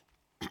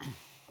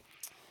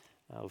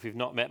If you've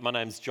not met, my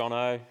name's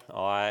Jono.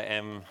 I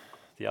am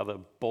the other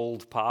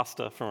bald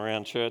pastor from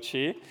around church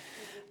here.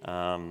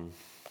 So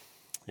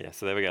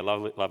there we go.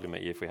 Lovely to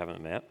meet you if we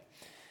haven't met.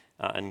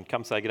 And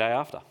come say good day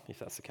after, if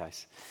that's the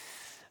case.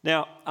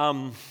 Now,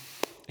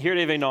 here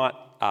at EV Night,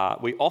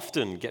 we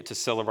often get to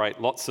celebrate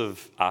lots of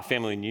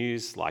family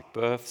news like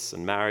births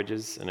and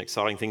marriages and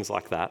exciting things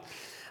like that.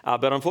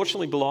 But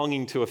unfortunately,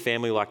 belonging to a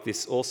family like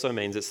this also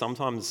means that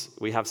sometimes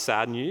we have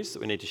sad news that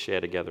we need to share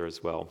together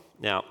as well.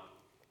 Now,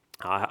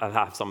 I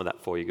have some of that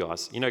for you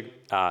guys. You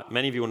know,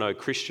 many of you will know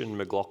Christian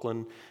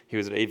McLaughlin. He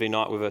was at EV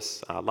Night with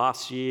us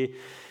last year,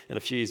 and a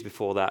few years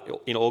before that.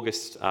 In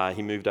August,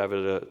 he moved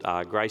over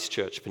to Grace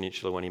Church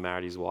Peninsula when he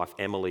married his wife,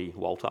 Emily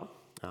Walter.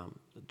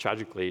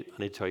 Tragically,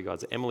 I need to tell you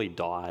guys that Emily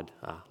died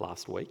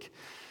last week,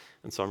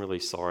 and so I'm really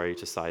sorry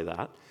to say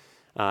that.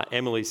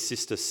 Emily's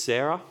sister,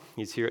 Sarah,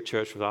 is here at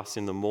church with us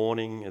in the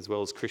morning, as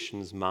well as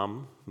Christian's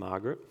mum,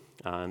 Margaret.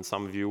 And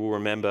some of you will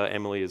remember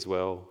Emily as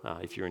well,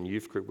 if you're in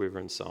youth group with her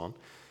and so on.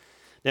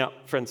 Now,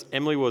 friends,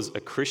 Emily was a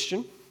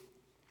Christian,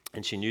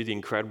 and she knew the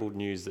incredible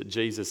news that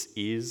Jesus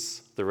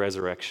is the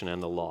resurrection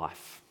and the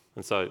life.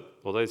 And so,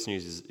 although this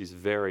news is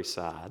very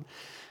sad,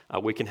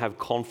 we can have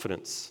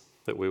confidence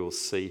that we will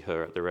see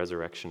her at the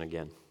resurrection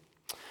again.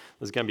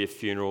 There's going to be a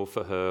funeral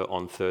for her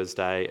on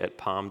Thursday at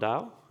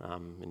Palmdale,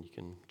 and you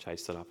can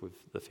chase that up with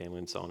the family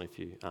and so on if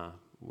you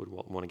would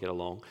want to get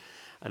along.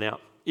 And now,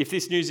 if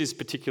this news is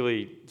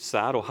particularly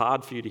sad or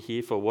hard for you to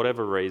hear for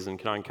whatever reason,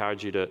 can I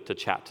encourage you to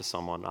chat to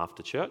someone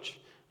after church?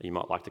 You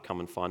might like to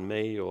come and find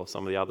me or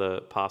some of the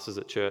other pastors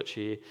at church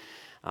here,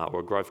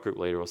 or a growth group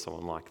leader or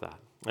someone like that.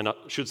 And I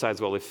should say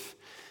as well, if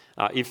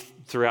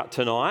throughout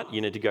tonight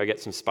you need to go get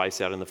some space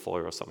out in the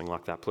foyer or something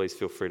like that, please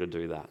feel free to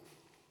do that.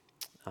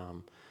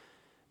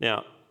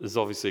 Now, there's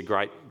obviously a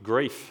great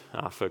grief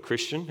for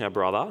Christian, our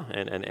brother,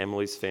 and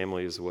Emily's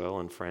family as well,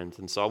 and friends.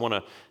 And so I want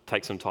to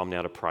take some time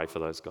now to pray for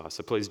those guys.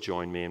 So please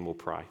join me and we'll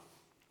pray.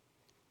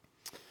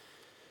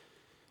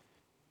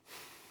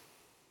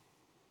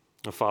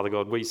 Oh, Father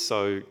God,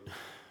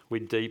 we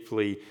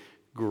deeply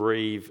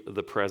grieve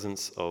the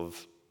presence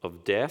of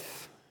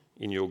death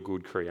in your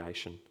good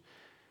creation.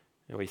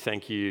 And we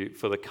thank you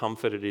for the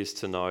comfort it is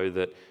to know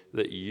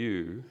that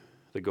you,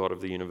 the God of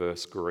the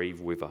universe,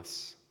 grieve with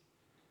us.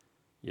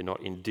 You're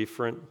not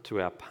indifferent to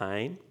our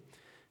pain.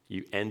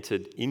 You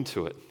entered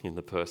into it in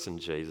the person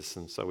Jesus.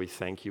 And so we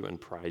thank you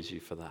and praise you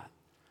for that.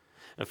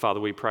 And Father,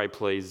 we pray,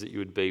 please, that you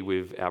would be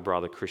with our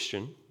brother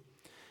Christian,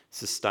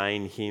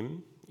 sustain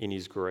him in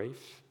his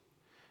grief.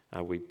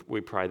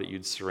 We pray that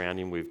you'd surround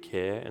him with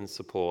care and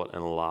support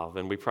and love.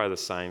 And we pray the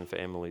same for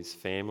Emily's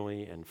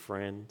family and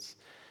friends.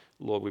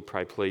 Lord, we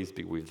pray, please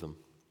be with them.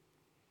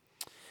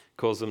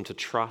 Cause them to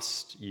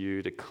trust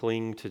you, to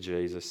cling to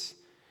Jesus,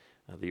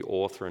 the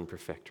author and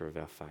perfecter of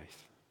our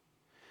faith.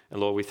 And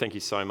Lord, we thank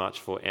you so much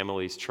for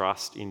Emily's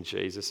trust in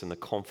Jesus and the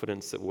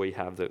confidence that we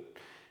have that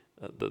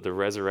the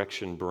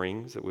resurrection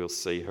brings, that we'll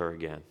see her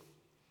again.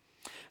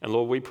 And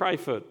Lord, we pray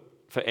for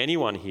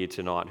anyone here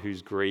tonight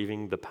who's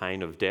grieving the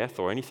pain of death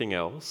or anything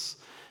else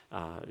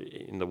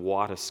in the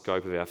wider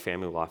scope of our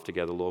family life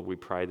together, Lord, we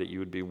pray that you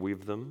would be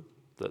with them,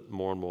 that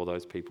more and more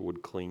those people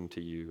would cling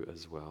to you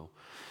as well.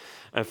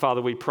 And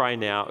Father, we pray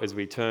now as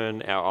we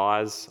turn our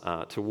eyes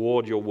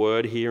toward your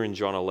word here in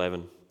John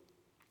 11,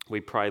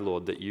 we pray,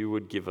 Lord, that you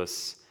would give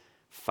us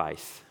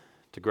faith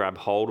to grab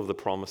hold of the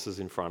promises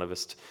in front of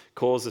us,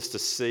 cause us to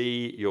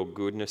see your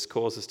goodness,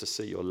 cause us to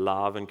see your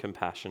love and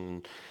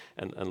compassion,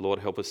 and Lord,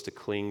 help us to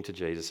cling to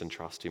Jesus and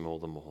trust him all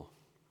the more.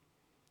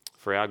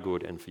 For our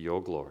good and for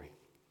your glory.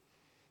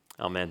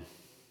 Amen.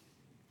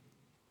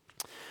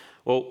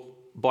 Well,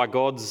 by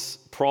God's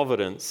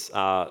providence,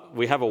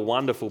 we have a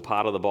wonderful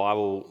part of the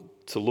Bible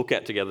to look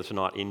at together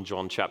tonight in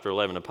John chapter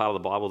 11, a part of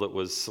the Bible that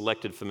was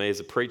selected for me as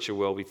a preacher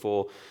well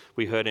before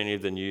we heard any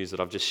of the news that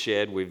I've just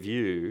shared with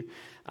you.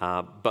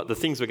 But the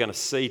things we're going to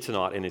see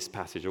tonight in this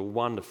passage are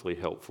wonderfully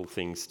helpful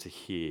things to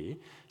hear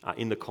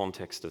in the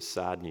context of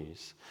sad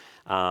news.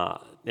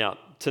 Now,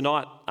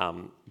 tonight,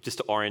 just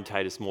to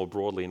orientate us more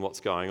broadly in what's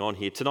going on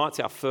here,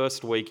 tonight's our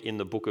first week in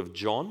the book of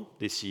John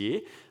this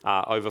year.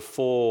 Over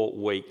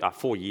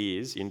 4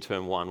 years in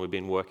term 1, we've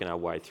been working our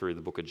way through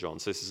the book of John.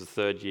 So this is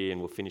the 3rd year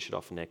and we'll finish it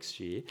off next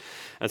year.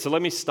 And so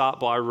let me start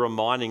by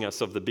reminding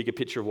us of the bigger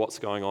picture of what's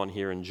going on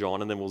here in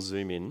John, and then we'll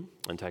zoom in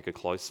and take a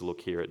closer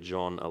look here at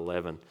John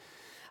 11.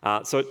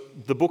 So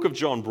the book of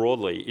John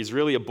broadly is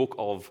really a book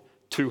of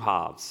 2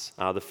 halves.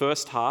 The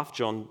first half,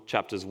 John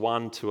chapters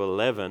 1 to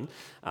 11,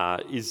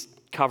 is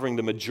covering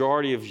the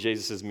majority of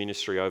Jesus'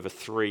 ministry over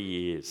 3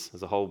 years.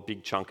 There's a whole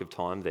big chunk of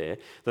time there.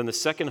 Then the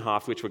second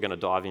half, which we're going to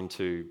dive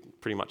into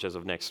pretty much as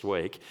of next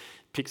week,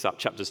 picks up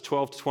chapters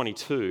 12 to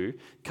 22,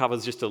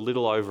 covers just a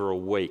little over a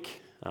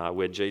week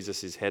where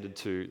Jesus is headed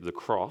to the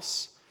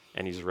cross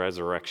and his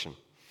resurrection.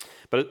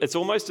 But it's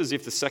almost as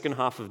if the second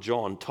half of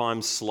John,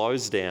 time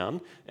slows down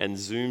and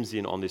zooms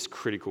in on this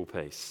critical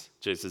piece,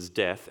 Jesus'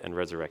 death and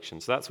resurrection.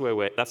 So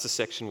that's the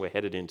section we're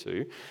headed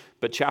into.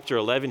 But chapter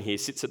 11 here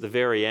sits at the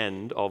very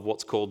end of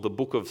what's called the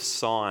Book of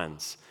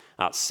Signs,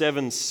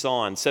 7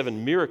 signs,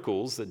 7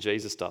 miracles that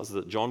Jesus does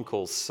that John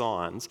calls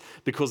signs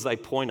because they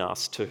point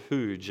us to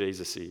who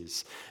Jesus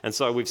is. And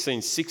so we've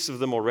seen 6 of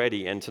them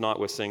already, and tonight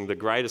we're seeing the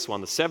greatest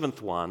one, the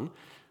 7th one,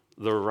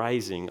 the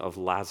raising of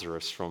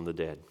Lazarus from the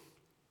dead.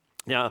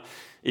 Now,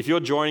 if you're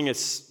joining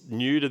us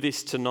new to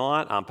this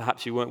tonight,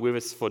 perhaps you weren't with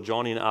us for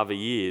John in other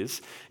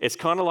years, it's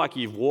kind of like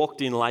you've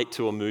walked in late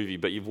to a movie,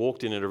 but you've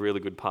walked in at a really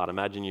good part.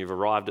 Imagine you've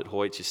arrived at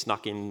Hoyts, you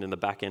snuck in the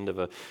back end of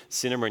a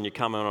cinema and you're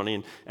coming on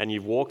in, and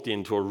you've walked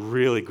into a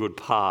really good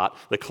part,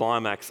 the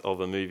climax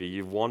of a movie.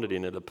 You've wandered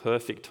in at a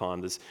perfect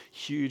time. There's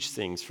huge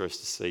things for us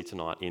to see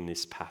tonight in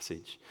this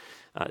passage.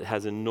 It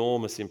has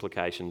enormous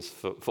implications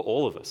for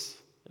all of us,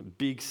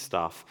 big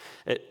stuff.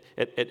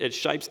 It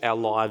shapes our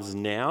lives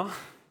now.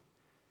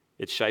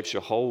 It shapes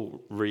your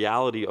whole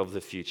reality of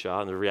the future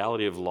and the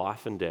reality of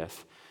life and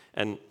death.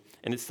 And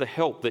it's the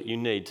help that you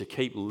need to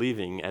keep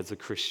living as a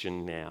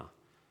Christian now.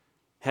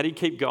 How do you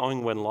keep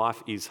going when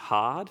life is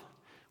hard?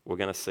 We're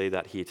going to see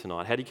that here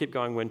tonight. How do you keep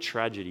going when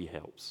tragedy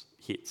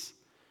hits?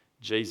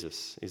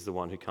 Jesus is the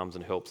one who comes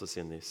and helps us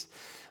in this.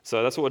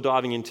 So that's what we're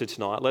diving into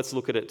tonight. Let's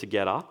look at it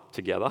together.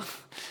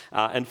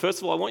 And first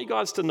of all, I want you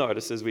guys to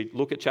notice as we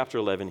look at chapter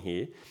 11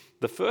 here,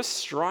 the first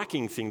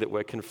striking thing that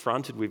we're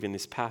confronted with in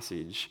this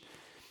passage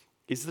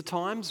is the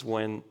times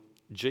when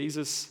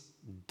Jesus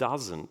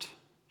doesn't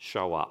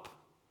show up.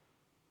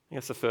 I think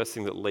that's the first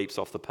thing that leaps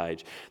off the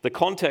page. The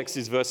context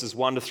is verses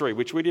 1 to 3,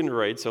 which we didn't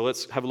read, so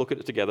let's have a look at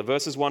it together.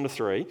 Verses 1 to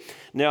 3.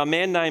 Now, a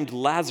man named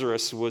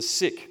Lazarus was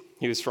sick.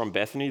 He was from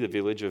Bethany, the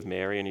village of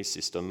Mary and his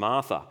sister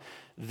Martha.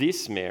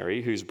 This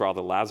Mary, whose brother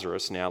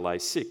Lazarus now lay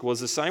sick, was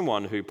the same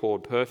one who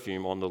poured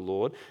perfume on the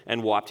Lord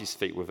and wiped his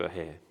feet with her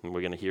hair. And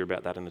we're going to hear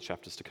about that in the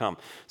chapters to come.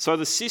 So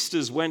the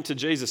sisters went to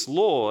Jesus,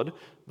 Lord,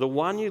 the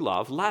one you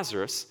love,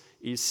 Lazarus,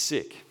 is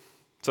sick.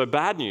 So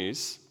bad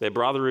news, their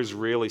brother is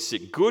really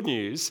sick. Good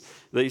news,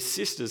 these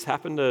sisters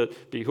happen to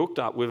be hooked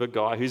up with a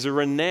guy who's a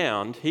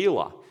renowned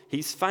healer.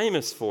 He's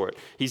famous for it.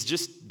 He's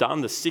just done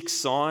the 6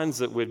 signs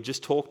that we've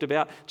just talked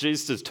about.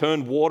 Jesus has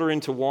turned water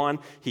into wine.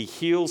 He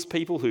heals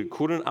people who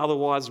couldn't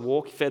otherwise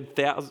walk. He fed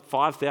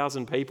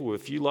 5,000 people with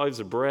a few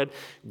loaves of bread,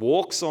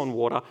 walks on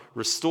water,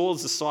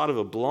 restores the sight of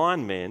a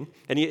blind man.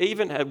 And he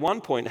even at one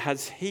point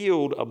has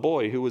healed a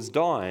boy who was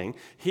dying,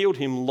 healed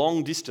him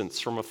long distance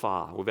from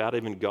afar without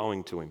even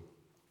going to him.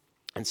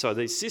 And so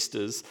these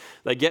sisters,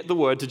 they get the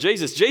word to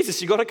Jesus.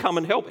 Jesus, you've got to come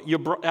and help.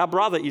 Our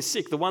brother is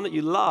sick. The one that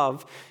you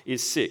love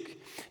is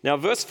sick. Now,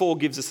 verse 4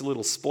 gives us a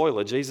little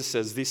spoiler. Jesus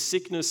says this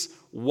sickness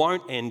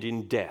won't end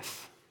in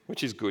death,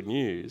 which is good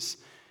news.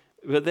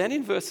 But then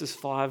in verses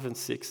 5 and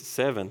 6,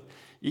 7,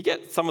 you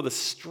get some of the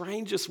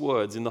strangest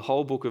words in the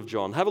whole book of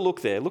John. Have a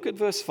look there. Look at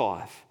verse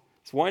 5.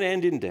 It won't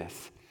end in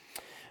death.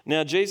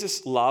 Now,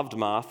 Jesus loved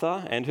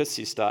Martha and her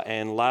sister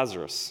and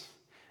Lazarus.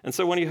 And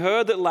so when he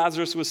heard that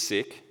Lazarus was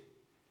sick,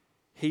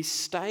 he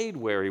stayed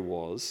where he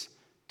was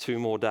 2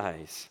 more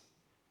days.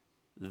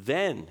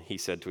 Then he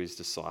said to his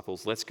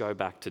disciples, let's go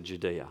back to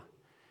Judea.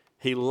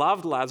 He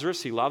loved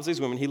Lazarus, he loves these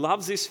women, he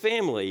loves this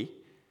family,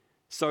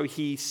 so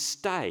he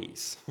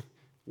stays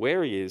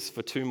where he is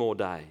for 2 more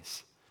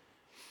days.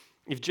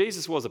 If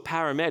Jesus was a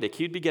paramedic,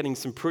 he'd be getting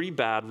some pretty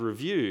bad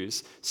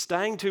reviews.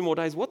 Staying 2 more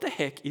days, what the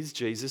heck is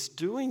Jesus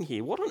doing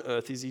here? What on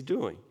earth is he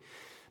doing?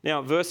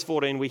 Now, verse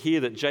 14, we hear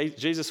that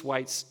Jesus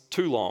waits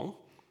too long,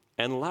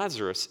 and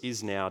Lazarus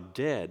is now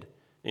dead.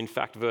 In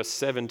fact, verse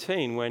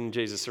 17, when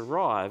Jesus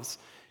arrives,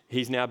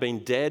 he's now been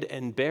dead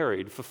and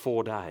buried for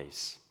 4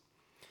 days.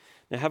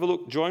 Now have a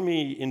look, join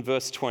me in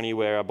verse 20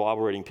 where our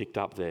Bible reading picked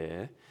up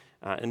there.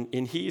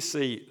 And here you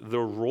see the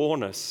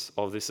rawness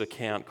of this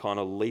account kind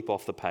of leap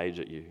off the page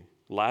at you.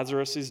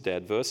 Lazarus is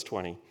dead, verse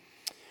 20.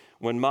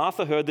 When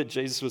Martha heard that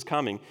Jesus was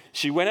coming,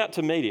 she went out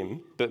to meet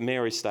him, but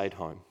Mary stayed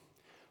home.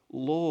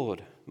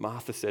 Lord,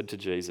 Martha said to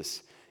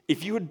Jesus,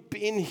 if you had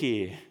been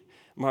here,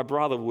 my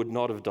brother would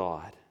not have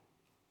died.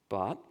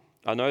 But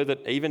I know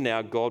that even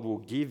now God will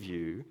give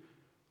you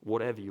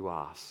whatever you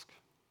ask.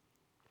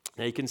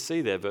 Now you can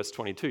see there, verse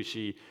 22,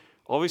 she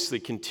obviously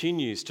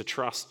continues to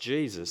trust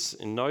Jesus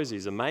and knows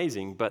he's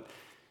amazing, but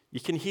you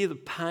can hear the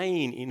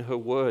pain in her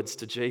words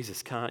to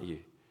Jesus, can't you?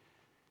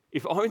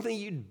 If only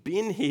you'd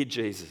been here,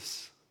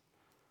 Jesus.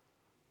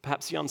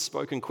 Perhaps the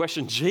unspoken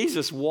question,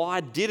 Jesus,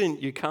 why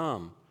didn't you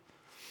come?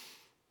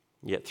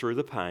 Yet through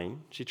the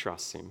pain, she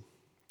trusts him.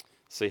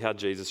 See how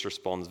Jesus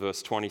responds,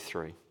 verse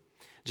 23.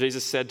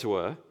 Jesus said to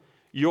her,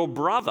 your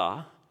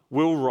brother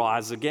will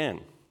rise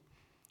again.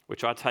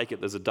 Which I take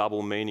it there's a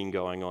double meaning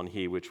going on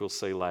here, which we'll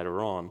see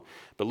later on.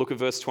 But look at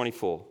verse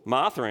 24.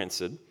 Martha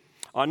answered,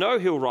 I know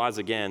he'll rise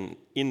again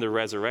in the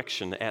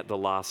resurrection at the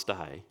last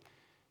day.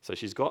 So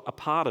she's got a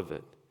part of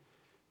it.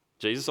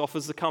 Jesus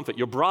offers the comfort.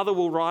 Your brother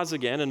will rise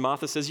again. And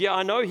Martha says, yeah,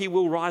 I know he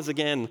will rise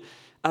again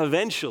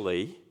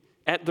eventually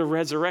at the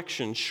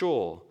resurrection,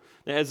 sure.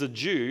 Now, as a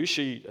Jew,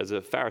 as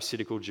a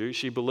Pharisaical Jew,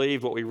 she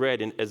believed what we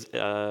read in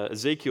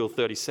Ezekiel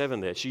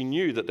 37 there. She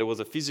knew that there was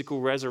a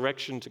physical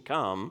resurrection to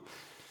come,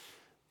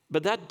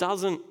 but that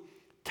doesn't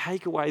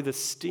take away the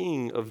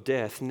sting of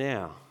death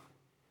now.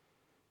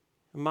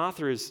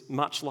 Martha is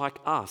much like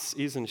us,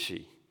 isn't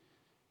she?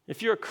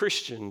 If you're a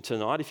Christian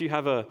tonight, if you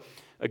have a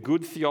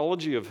good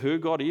theology of who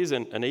God is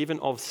and even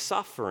of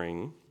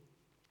suffering,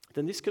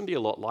 then this can be a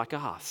lot like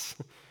us.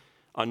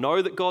 I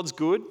know that God's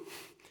good.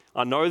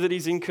 I know that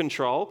He's in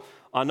control.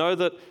 I know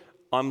that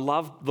I'm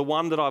loved, the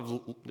one that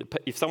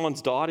if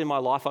someone's died in my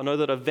life, I know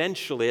that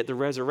eventually at the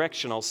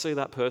resurrection, I'll see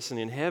that person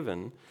in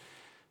heaven.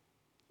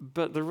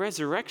 But the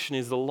resurrection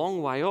is a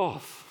long way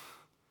off.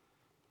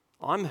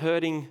 I'm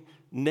hurting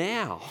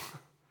now.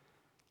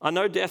 I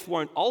know death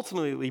won't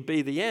ultimately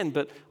be the end,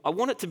 but I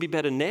want it to be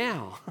better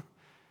now.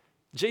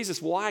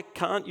 Jesus, why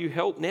can't you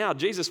help now?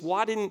 Jesus,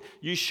 why didn't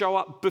you show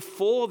up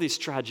before this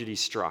tragedy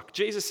struck?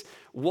 Jesus,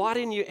 why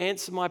didn't you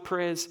answer my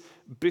prayers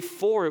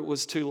before it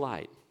was too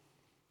late?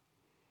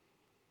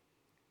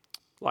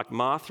 Like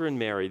Martha and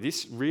Mary,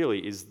 this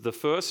really is the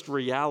first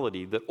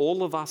reality that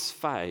all of us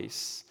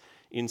face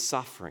in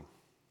suffering.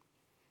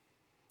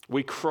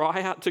 We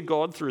cry out to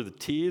God through the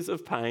tears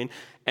of pain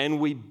and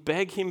we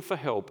beg Him for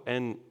help.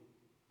 And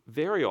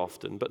very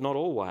often, but not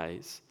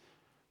always,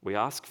 we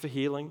ask for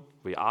healing,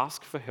 we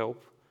ask for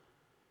help,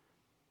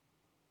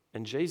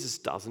 and Jesus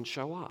doesn't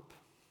show up.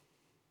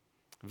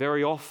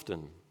 Very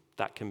often,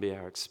 that can be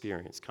our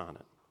experience, can't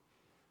it?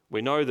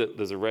 We know that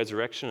there's a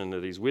resurrection and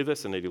that He's with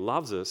us and that He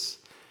loves us,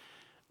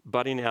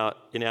 but in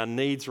our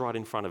needs right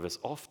in front of us,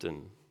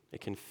 often it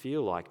can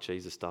feel like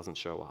Jesus doesn't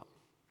show up.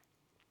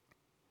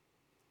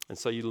 And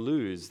so you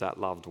lose that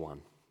loved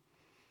one.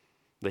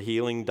 The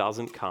healing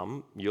doesn't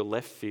come. You're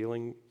left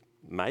feeling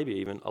maybe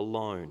even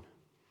alone.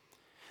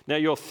 Now,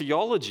 your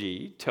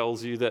theology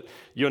tells you that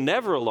you're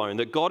never alone,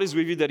 that God is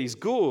with you, that He's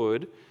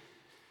good,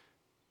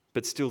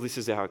 but still this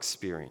is our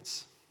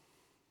experience.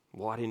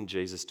 Why didn't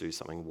Jesus do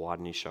something? Why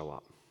didn't He show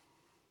up?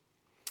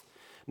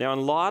 Now,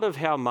 in light of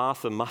how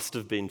Martha must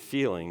have been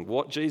feeling,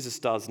 what Jesus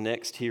does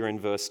next here in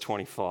verse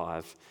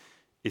 25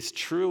 is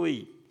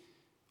truly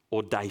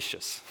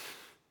audacious.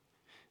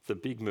 It's a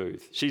big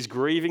move. She's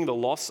grieving the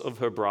loss of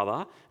her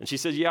brother, and she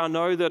says, I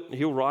know that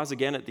he'll rise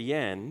again at the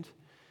end,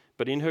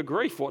 but in her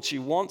grief, what she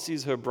wants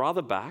is her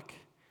brother back,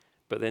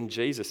 but then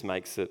Jesus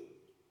makes it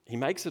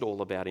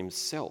all about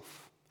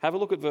Himself. Have a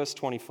look at verse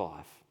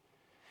 25.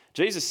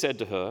 Jesus said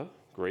to her,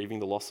 grieving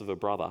the loss of her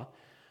brother,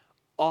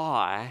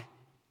 I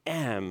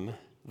am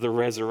the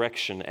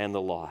resurrection and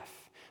the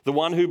life. The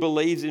one who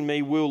believes in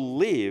me will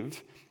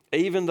live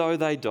even though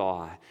they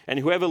die, and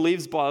whoever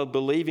lives by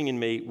believing in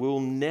me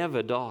will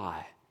never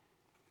die.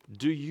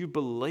 Do you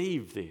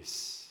believe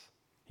this?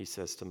 He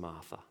says to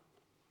Martha.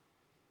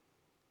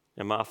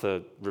 And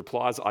Martha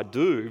replies, I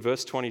do.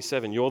 Verse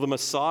 27, you're the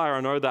Messiah.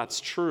 I know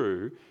that's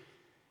true.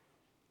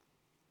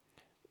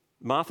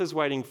 Martha's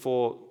waiting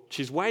for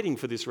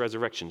this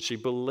resurrection. She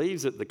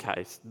believes it the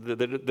case,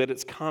 that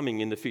it's coming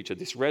in the future.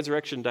 This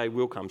resurrection day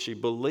will come. She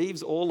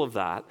believes all of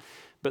that.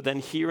 But then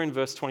here in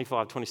verse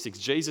 25, 26,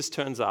 Jesus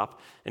turns up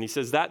and He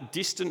says, that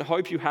distant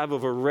hope you have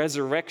of a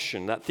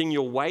resurrection, that thing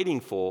you're waiting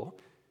for,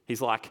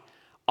 He's like,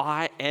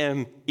 I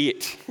am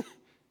it.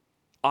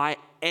 I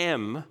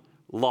am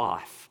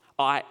life.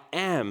 I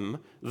am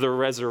the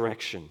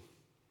resurrection.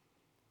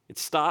 It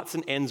starts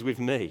and ends with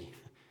me.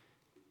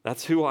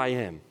 That's who I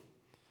am.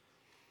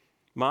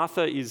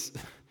 Martha's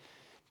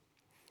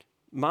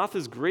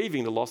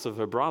grieving the loss of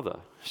her brother.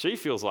 She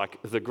feels like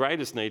the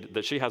greatest need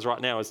that she has right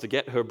now is to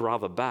get her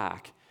brother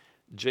back.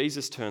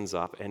 Jesus turns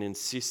up and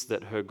insists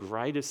that her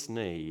greatest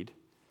need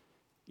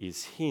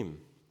is Him.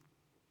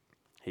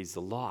 He's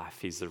the life.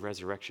 He's the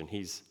resurrection.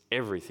 He's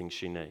everything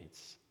she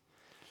needs.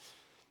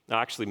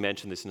 I actually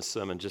mentioned this in a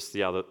sermon just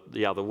the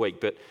other week,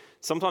 but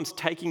sometimes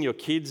taking your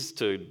kids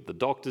to the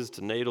doctors,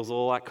 to needles,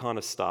 all that kind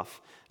of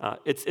stuff,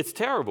 it's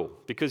terrible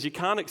because you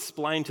can't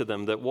explain to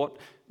them that what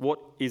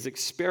is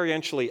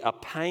experientially a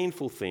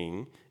painful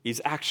thing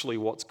is actually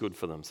what's good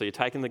for them. So you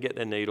take them to get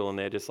their needle and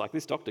they're just like,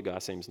 this doctor guy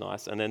seems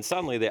nice. And then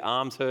suddenly their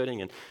arm's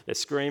hurting and they're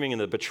screaming and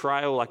the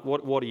betrayal, like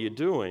what are you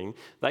doing?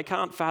 They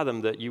can't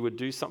fathom that you would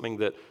do something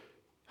that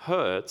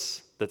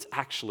hurts that's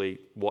actually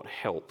what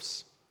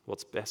helps,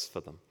 what's best for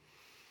them.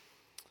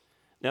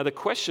 Now, the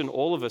question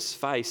all of us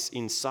face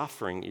in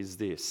suffering is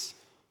this: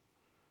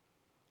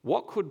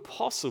 what could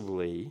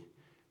possibly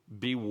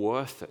be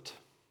worth it?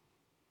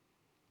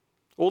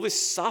 All this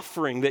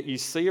suffering that you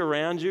see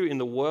around you, in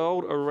the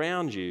world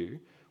around you,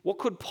 what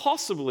could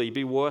possibly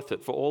be worth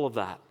it for all of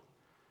that?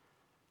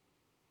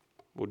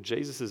 Well,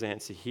 Jesus'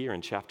 answer here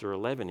in chapter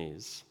 11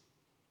 is,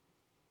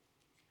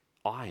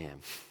 I am.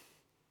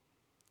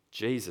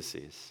 Jesus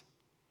is.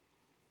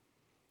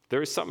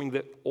 There is something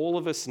that all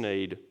of us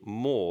need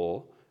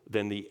more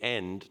than the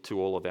end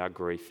to all of our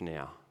grief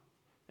now.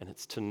 And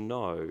it's to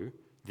know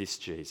this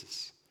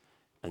Jesus.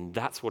 And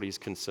that's what He's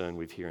concerned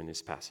with here in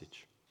this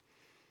passage.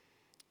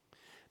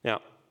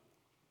 Now,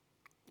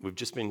 we've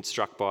just been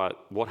struck by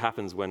what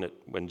happens when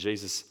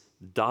Jesus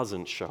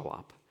doesn't show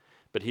up.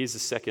 But here's the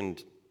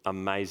second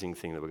amazing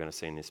thing that we're going to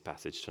see in this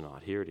passage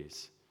tonight. Here it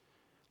is.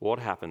 What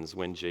happens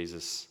when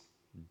Jesus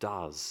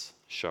does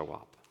show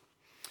up?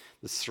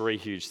 There's three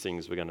huge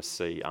things we're going to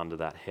see under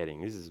that heading.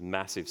 This is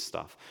massive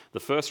stuff. The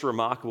first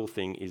remarkable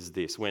thing is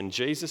this: when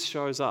Jesus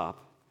shows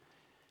up,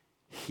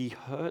 He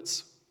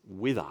hurts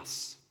with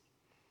us.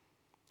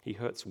 He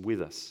hurts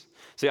with us.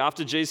 See,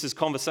 after Jesus'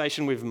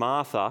 conversation with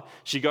Martha,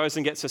 she goes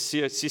and gets her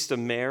sister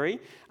Mary,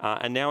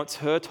 and now it's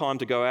her time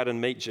to go out and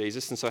meet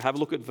Jesus. And so have a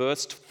look at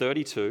verse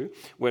 32.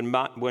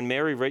 When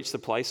Mary reached the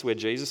place where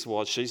Jesus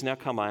was, she's now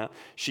come out.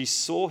 She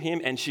saw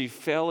him and she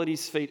fell at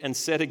his feet and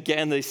said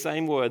again these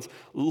same words,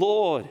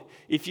 "Lord,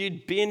 if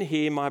you'd been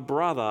here, my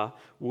brother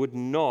would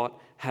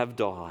not have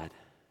died."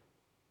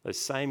 Those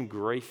same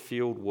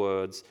grief-filled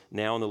words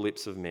now on the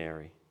lips of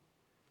Mary.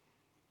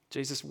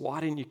 Jesus, why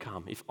didn't you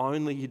come? If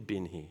only you'd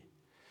been here.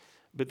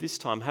 But this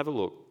time, have a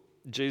look.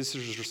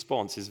 Jesus'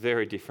 response is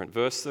very different.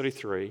 Verse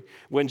 33,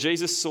 when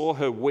Jesus saw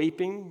her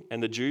weeping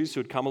and the Jews who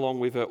had come along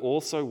with her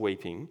also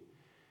weeping,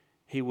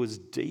 he was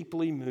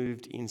deeply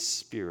moved in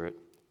spirit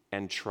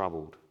and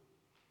troubled.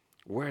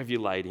 "Where have you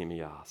laid him?"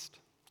 he asked.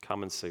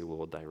 "Come and see,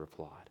 Lord," they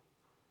replied.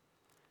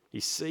 He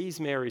sees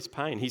Mary's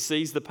pain. He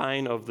sees the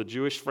pain of the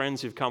Jewish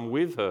friends who've come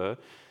with her,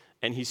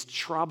 and he's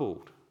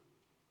troubled.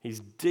 He's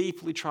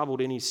deeply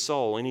troubled in his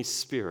soul, in his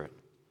spirit.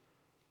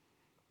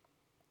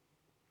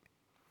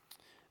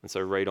 And so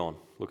read on.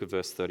 Look at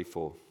verse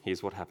 34.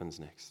 Here's what happens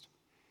next.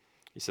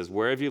 He says,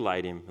 "Where have you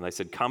laid him?" And they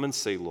said, "Come and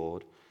see,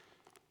 Lord."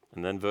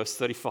 And then verse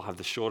 35,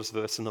 the shortest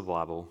verse in the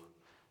Bible,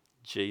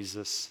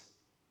 Jesus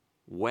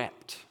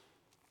wept.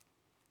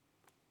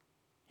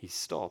 He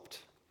stopped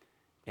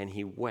and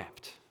he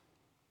wept.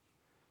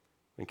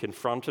 When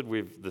confronted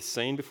with the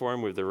scene before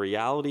him, with the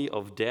reality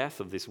of death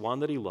of this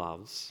one that he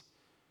loves,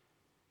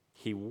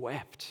 he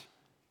wept.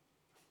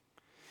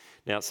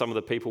 Now, some of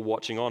the people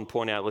watching on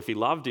point out, well, if he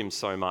loved him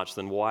so much,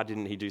 then why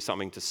didn't he do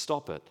something to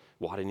stop it?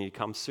 Why didn't he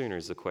come sooner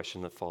is the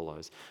question that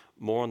follows.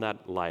 More on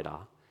that later.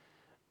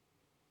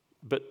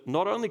 But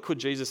not only could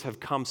Jesus have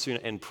come sooner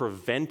and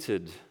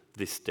prevented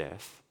this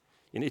death,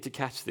 you need to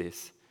catch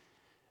this.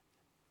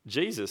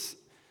 Jesus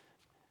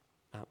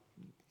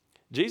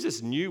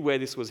knew where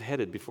this was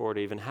headed before it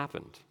even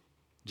happened.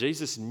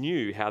 Jesus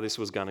knew how this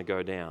was going to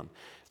go down.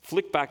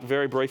 Flick back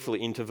very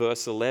briefly into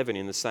verse 11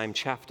 in the same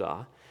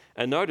chapter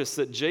and notice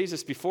that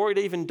Jesus, before he'd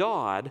even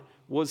died,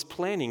 was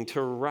planning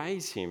to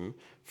raise him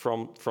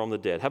from the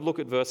dead. Have a look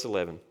at verse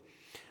 11.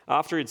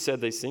 After he'd said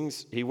these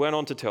things, he went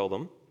on to tell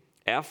them,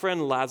 "Our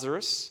friend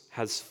Lazarus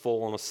has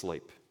fallen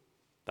asleep."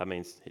 That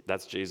means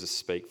that's Jesus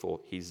speak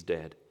for he's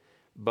dead.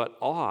 "But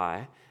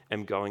I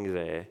am going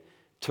there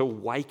to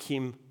wake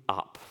him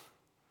up."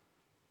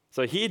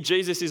 So here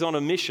Jesus is on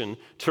a mission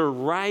to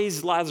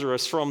raise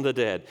Lazarus from the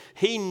dead.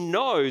 He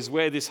knows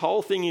where this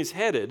whole thing is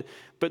headed,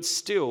 but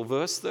still,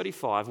 verse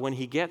 35, when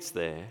he gets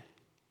there,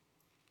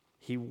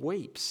 he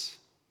weeps.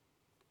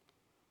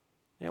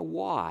 Now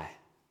why?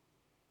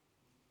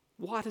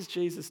 Why does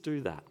Jesus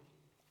do that?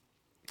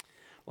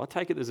 Well, I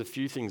take it there's a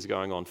few things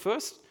going on.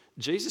 First,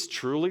 Jesus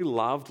truly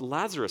loved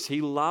Lazarus. He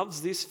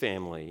loves this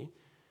family,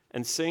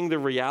 and seeing the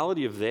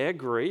reality of their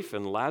grief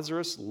and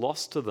Lazarus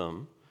lost to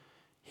them,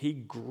 he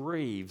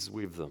grieves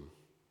with them.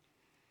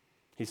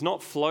 He's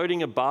not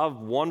floating above,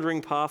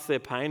 wandering past their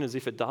pain as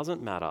if it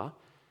doesn't matter.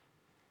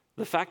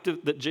 The fact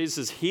that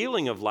Jesus'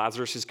 healing of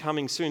Lazarus is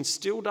coming soon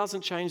still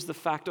doesn't change the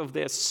fact of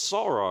their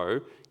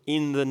sorrow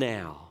in the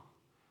now.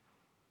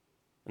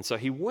 And so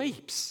he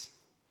weeps.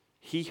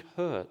 He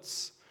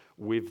hurts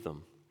with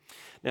them.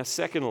 Now,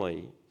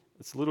 secondly,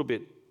 it's a little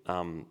bit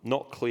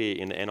not clear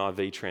in the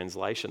NIV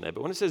translation there,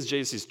 but when it says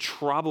Jesus is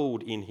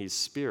troubled in his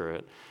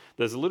spirit,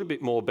 there's a little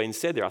bit more being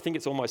said there. I think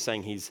it's almost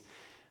saying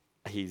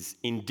he's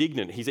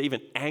indignant. He's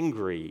even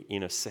angry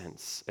in a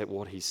sense at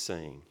what he's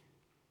seeing.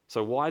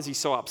 So why is he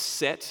so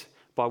upset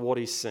by what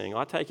he's seeing?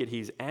 I take it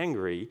he's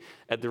angry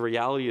at the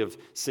reality of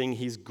seeing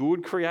his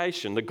good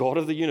creation, the God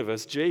of the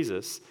universe,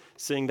 Jesus,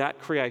 seeing that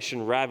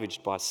creation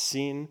ravaged by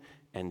sin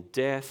and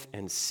death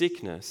and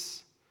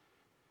sickness.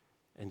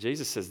 And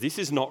Jesus says, this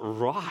is not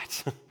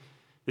right.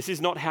 This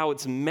is not how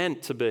it's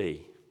meant to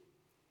be.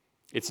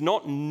 It's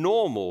not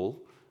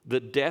normal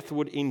that death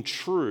would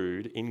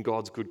intrude in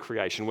God's good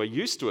creation. We're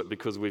used to it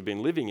because we've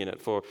been living in it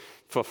for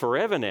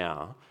forever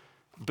now.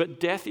 But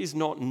death is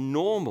not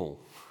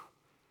normal.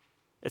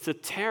 It's a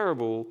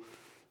terrible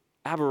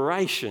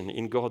aberration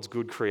in God's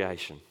good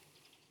creation.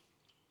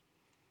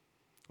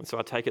 And so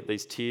I take it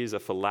these tears are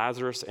for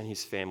Lazarus and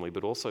his family,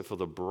 but also for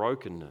the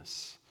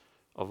brokenness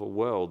of a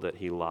world that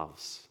he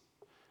loves.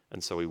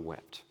 And so he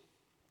wept.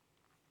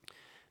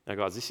 Now,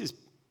 guys, this is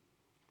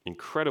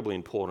incredibly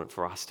important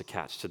for us to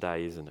catch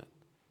today, isn't it?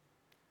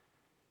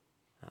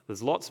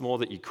 There's lots more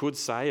that you could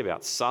say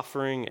about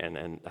suffering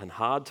and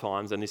hard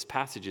times, and this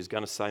passage is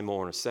going to say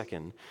more in a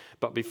second.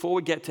 But before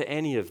we get to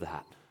any of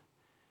that,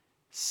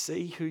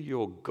 see who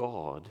your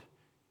God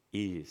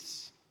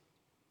is.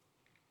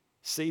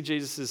 See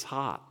Jesus'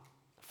 heart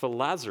for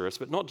Lazarus,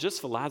 but not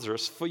just for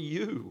Lazarus, for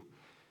you.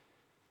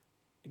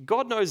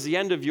 God knows the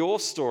end of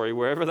your story,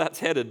 wherever that's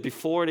headed,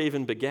 before it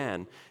even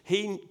began.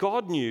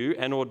 God knew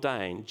and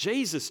ordained,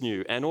 Jesus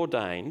knew and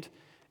ordained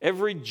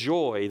every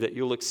joy that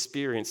you'll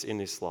experience in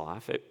this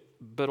life,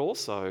 but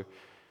also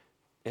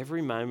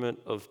every moment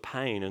of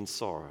pain and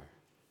sorrow.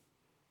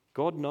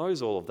 God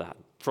knows all of that.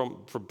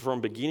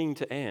 From beginning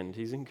to end,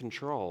 he's in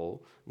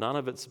control. None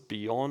of it's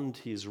beyond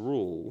his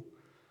rule.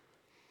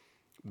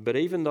 But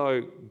even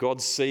though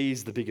God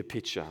sees the bigger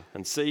picture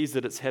and sees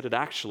that it's headed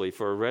actually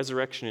for a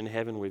resurrection in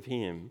heaven with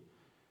him,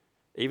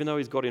 even though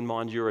he's got in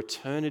mind your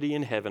eternity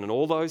in heaven and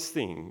all those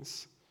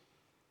things,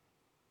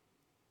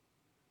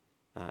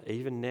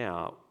 even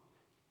now,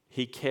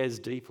 he cares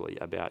deeply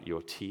about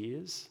your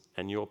tears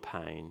and your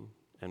pain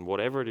and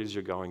whatever it is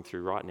you're going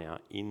through right now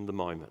in the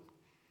moment.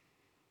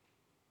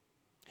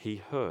 He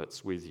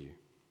hurts with you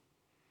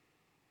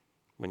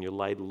when you're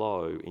laid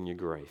low in your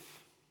grief.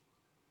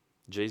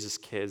 Jesus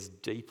cares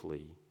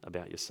deeply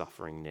about your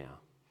suffering now.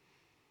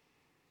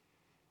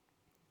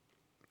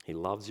 He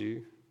loves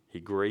you. He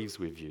grieves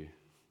with you.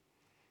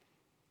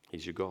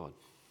 He's your God.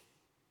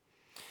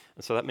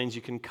 And so that means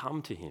you can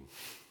come to him.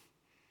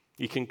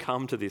 You can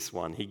come to this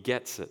one. He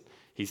gets it.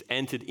 He's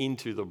entered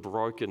into the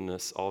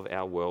brokenness of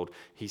our world.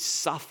 He's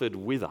suffered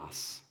with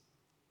us.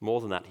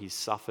 More than that, he's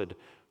suffered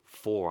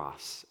for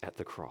us at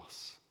the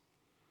cross.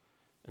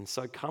 And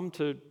so come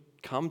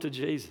to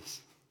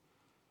Jesus,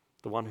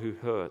 the one who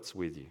hurts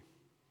with you.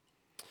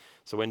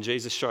 So when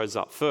Jesus shows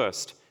up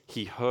first,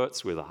 he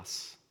hurts with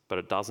us, but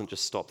it doesn't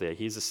just stop there.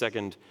 Here's the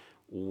second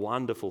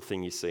wonderful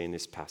thing you see in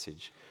this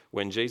passage.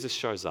 When Jesus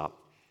shows up,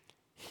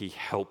 he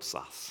helps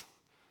us.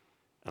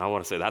 And I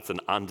want to say that's an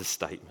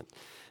understatement.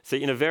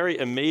 See, in a very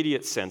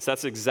immediate sense,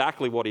 that's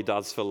exactly what he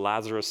does for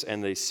Lazarus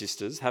and these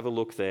sisters. Have a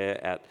look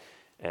there at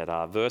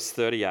verse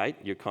 38.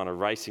 You're kind of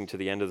racing to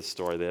the end of the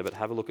story there, but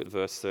have a look at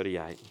verse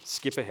 38.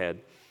 Skip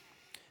ahead.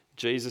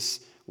 Jesus,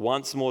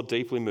 once more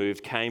deeply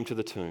moved, came to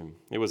the tomb.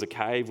 It was a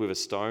cave with a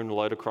stone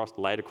laid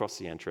across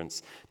the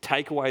entrance.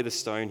 "Take away the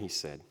stone," he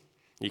said.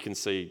 You can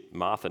see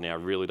Martha now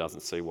really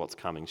doesn't see what's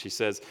coming. She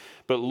says,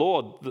 "But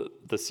Lord,"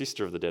 the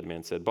sister of the dead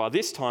man said, "by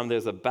this time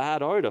there's a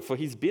bad odor, for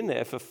he's been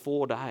there for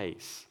 4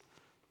 days."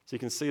 So you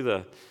can see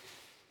the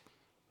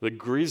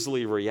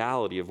grisly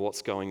reality of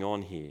what's going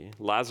on here.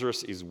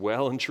 Lazarus is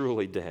well and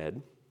truly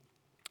dead,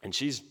 and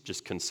she's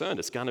just concerned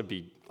it's going to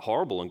be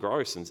horrible and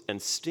gross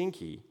and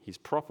stinky. He's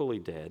properly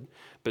dead.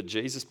 But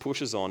Jesus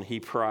pushes on. He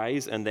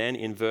prays, and then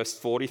in verse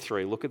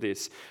 43, look at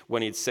this.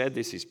 When he'd said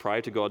this, he's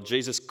prayed to God.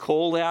 Jesus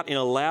called out in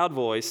a loud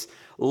voice,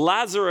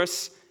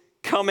 "Lazarus,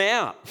 come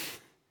out."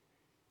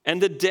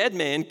 And the dead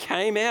man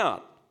came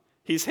out,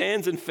 his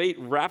hands and feet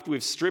wrapped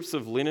with strips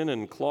of linen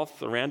and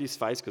cloth around his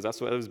face, because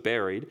that's where he was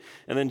buried.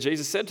 And then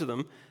Jesus said to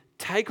them,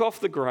 "Take off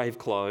the grave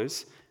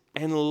clothes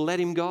and let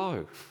him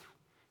go."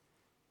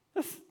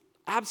 That's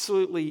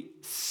absolutely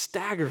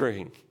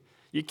staggering.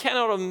 You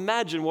cannot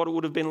imagine what it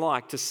would have been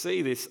like to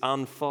see this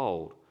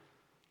unfold.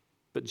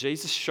 But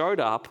Jesus showed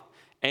up,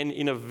 and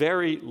in a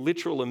very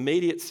literal,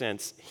 immediate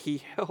sense, he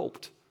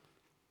helped.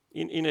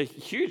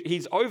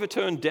 He's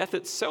overturned death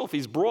itself.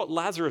 He's brought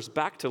Lazarus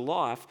back to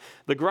life.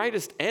 The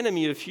greatest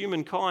enemy of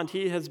humankind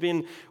here has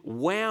been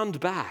wound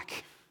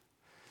back.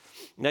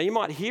 Now, you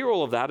might hear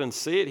all of that and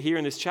see it here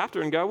in this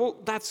chapter and go, well,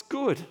 that's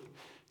good.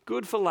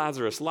 Good for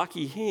Lazarus.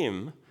 Lucky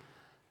him.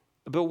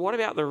 But what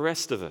about the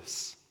rest of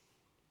us?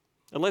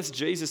 Unless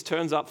Jesus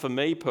turns up for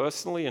me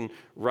personally and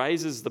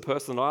raises the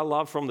person that I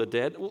love from the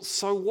dead, well,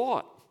 so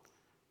what?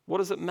 What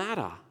does it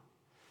matter?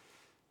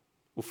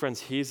 Well,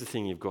 friends, here's the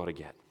thing you've got to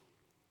get.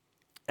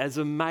 As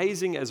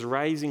amazing as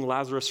raising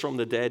Lazarus from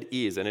the dead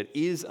is, and it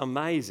is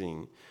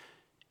amazing,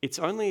 it's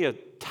only a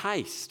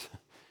taste.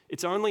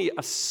 It's only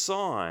a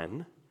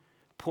sign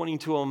pointing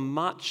to a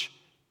much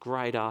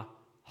greater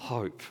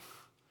hope.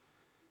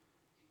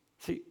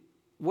 See,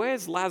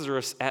 where's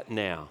Lazarus at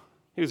now?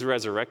 He was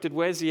resurrected.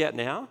 Where's he at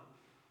now?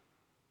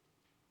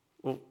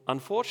 Well,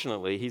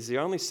 unfortunately, he's the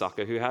only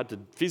sucker who had to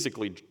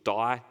physically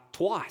die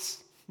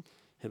twice.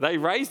 They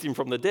raised him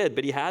from the dead,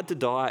 but he had to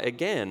die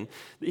again.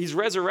 His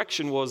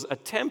resurrection was a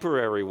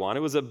temporary one. It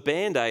was a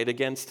band-aid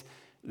against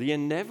the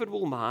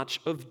inevitable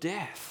march of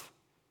death,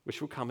 which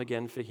will come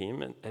again for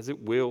him, and as it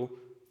will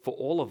for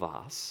all of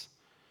us.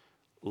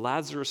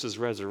 Lazarus'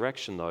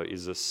 resurrection, though,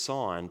 is a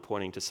sign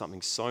pointing to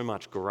something so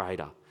much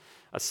greater.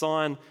 A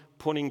sign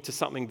pointing to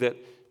something that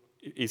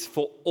is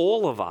for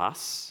all of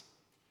us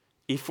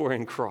if we're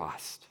in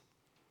Christ.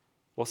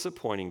 What's it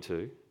pointing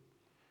to?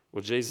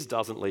 Well, Jesus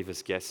doesn't leave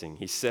us guessing.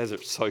 He says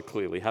it so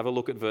clearly. Have a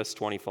look at verse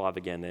 25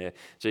 again there.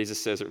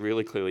 Jesus says it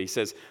really clearly. He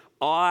says,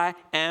 "I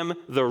am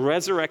the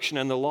resurrection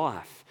and the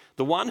life.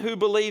 The one who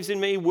believes in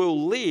me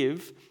will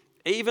live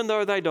even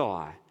though they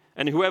die.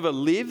 And whoever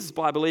lives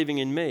by believing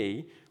in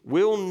me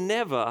will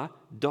never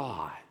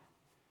die."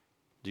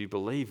 Do you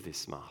believe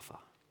this, Martha?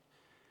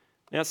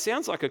 Now, it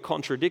sounds like a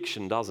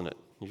contradiction, doesn't it?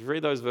 If you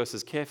read those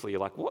verses carefully, you're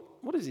like,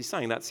 what is he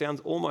saying? That sounds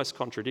almost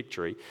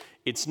contradictory.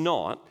 It's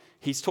not.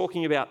 He's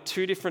talking about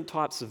two different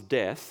types of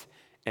death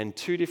and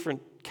two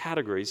different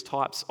categories,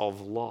 types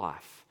of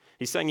life.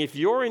 He's saying if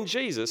you're in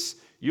Jesus,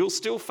 you'll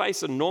still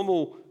face a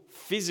normal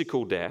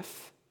physical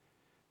death,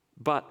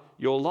 but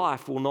your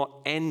life will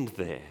not end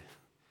there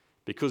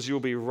because you'll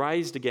be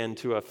raised again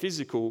to a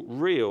physical,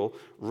 real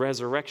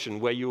resurrection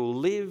where you'll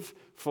live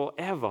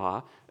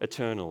forever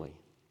eternally.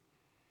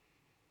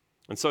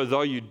 And so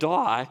though you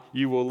die,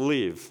 you will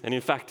live. And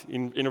in fact,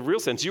 in a real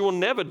sense, you will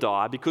never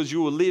die because you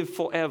will live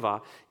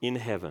forever in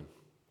heaven.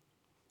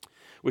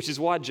 Which is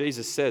why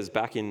Jesus says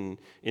back in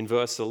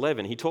verse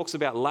 11, he talks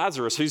about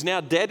Lazarus, who's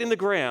now dead in the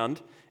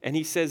ground, and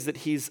he says that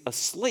he's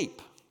asleep,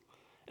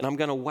 and I'm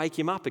going to wake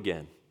him up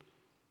again.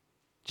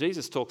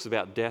 Jesus talks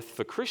about death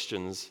for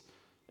Christians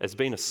as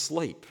being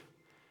asleep,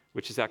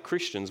 which is how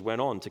Christians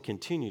went on to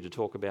continue to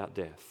talk about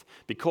death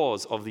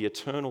because of the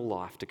eternal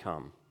life to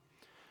come.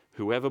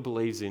 Whoever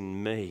believes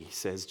in me,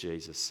 says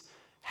Jesus,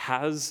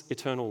 has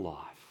eternal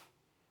life.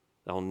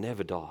 They'll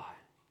never die.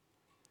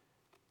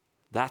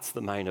 That's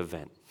the main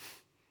event.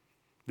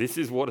 This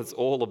is what it's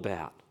all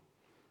about.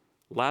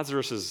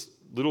 Lazarus'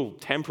 little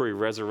temporary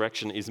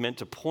resurrection is meant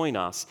to point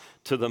us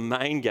to the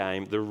main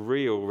game, the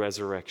real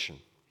resurrection.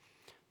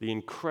 The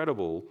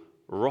incredible,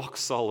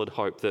 rock-solid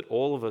hope that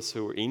all of us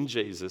who are in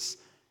Jesus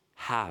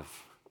have.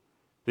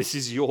 This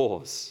is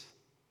yours.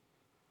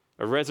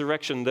 A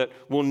resurrection that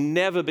will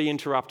never be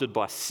interrupted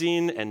by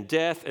sin and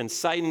death and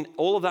Satan.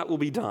 All of that will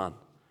be done.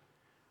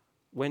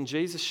 When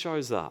Jesus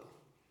shows up,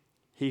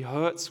 he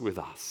hurts with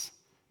us.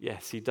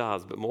 Yes, he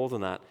does. But more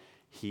than that,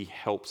 he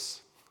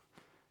helps.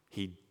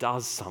 He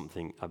does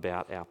something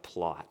about our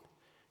plight.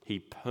 He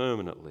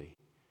permanently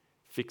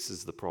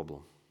fixes the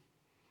problem.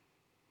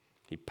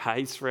 He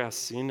pays for our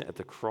sin at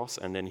the cross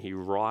and then he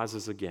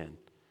rises again.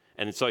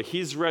 And so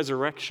his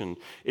resurrection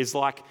is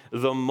like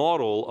the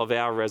model of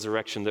our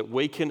resurrection that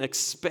we can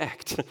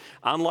expect.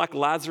 Unlike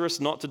Lazarus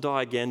not to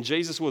die again,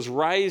 Jesus was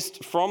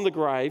raised from the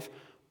grave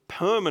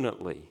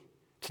permanently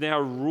to now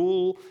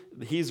rule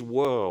his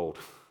world.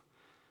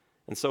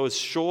 And so as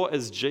sure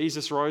as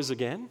Jesus rose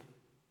again,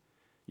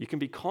 you can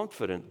be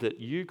confident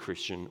that you,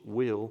 Christian,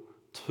 will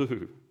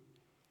too.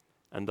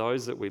 And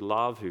those that we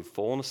love who've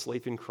fallen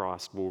asleep in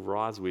Christ will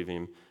rise with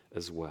him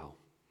as well.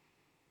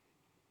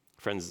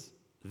 Friends,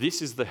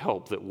 this is the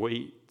help that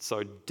we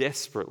so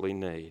desperately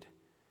need.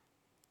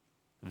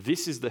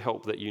 This is the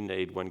help that you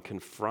need when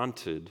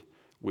confronted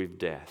with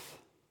death.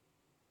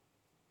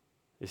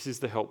 This is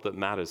the help that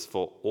matters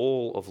for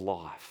all of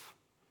life.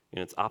 In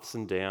its ups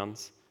and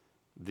downs,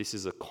 this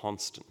is a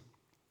constant.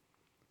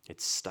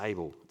 It's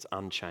stable, it's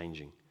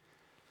unchanging.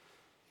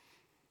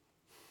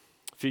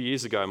 A few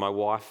years ago, my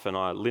wife and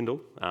I, Lyndall,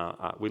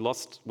 we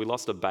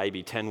lost a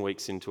baby 10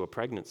 weeks into a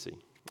pregnancy,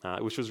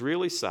 which was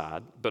really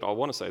sad, but I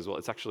want to say as well,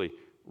 it's actually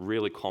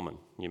really common.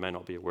 You may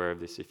not be aware of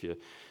this if you're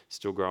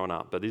still growing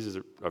up, but this is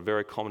a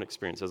very common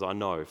experience, as I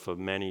know, for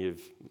many of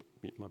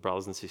my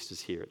brothers and sisters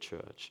here at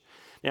church.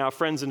 Now, our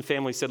friends and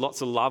family said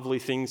lots of lovely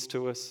things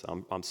to us.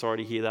 I'm sorry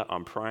to hear that.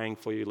 I'm praying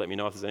for you. Let me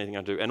know if there's anything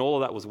I do. And all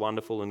of that was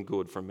wonderful and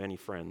good from many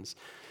friends.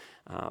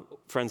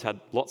 Friends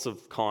had lots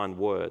of kind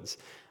words.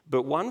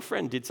 But one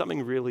friend did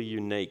something really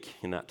unique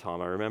in that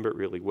time. I remember it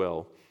really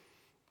well.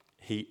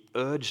 He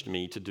urged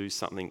me to do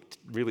something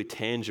really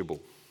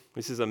tangible.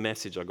 This is a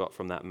message I got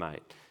from that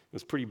mate. It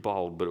was pretty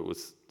bold, but it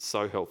was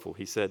so helpful.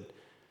 He said,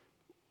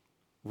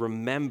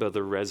 remember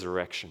the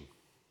resurrection.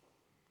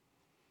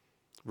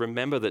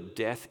 Remember that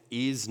death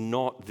is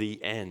not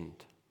the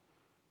end.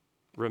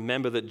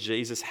 Remember that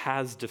Jesus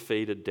has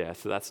defeated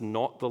death. That's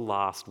not the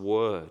last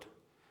word.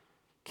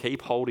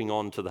 Keep holding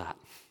on to that.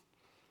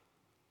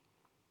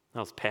 That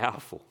was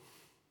powerful.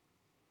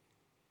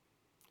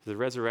 The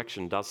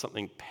resurrection does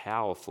something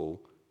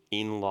powerful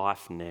in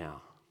life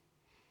now.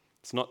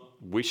 It's not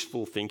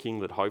wishful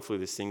thinking that hopefully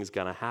this thing is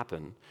going to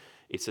happen.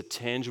 It's a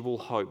tangible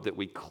hope that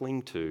we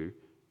cling to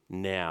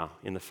now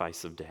in the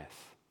face of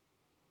death.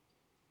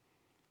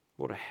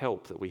 What a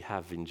help that we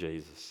have in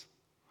Jesus.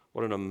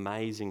 What an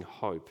amazing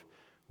hope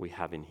we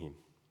have in him.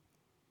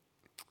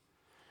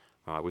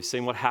 All right, we've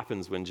seen what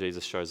happens when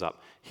Jesus shows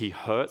up. He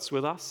hurts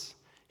with us.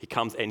 He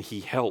comes and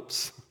he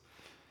helps.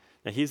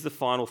 Now, here's the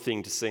final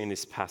thing to see in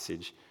this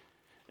passage.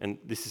 And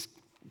this is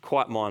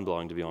quite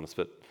mind-blowing, to be honest.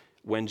 But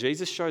when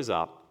Jesus shows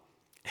up,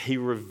 he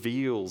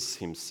reveals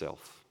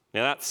himself.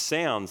 Now, that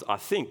sounds, I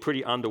think,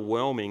 pretty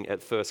underwhelming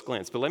at first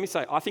glance. But let me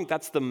say, I think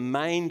that's the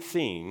main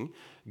thing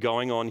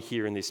going on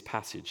here in this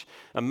passage.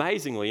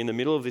 Amazingly, in the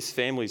middle of this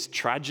family's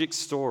tragic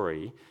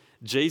story,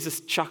 Jesus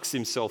chucks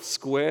himself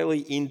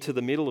squarely into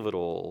the middle of it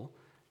all,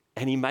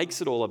 and he makes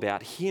it all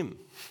about him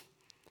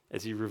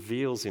as he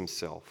reveals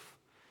himself.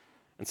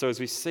 And so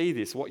as we see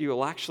this, what you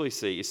will actually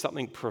see is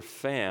something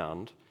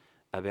profound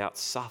about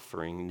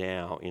suffering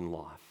now in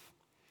life.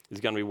 It's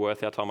going to be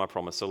worth our time, I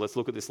promise. So let's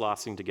look at this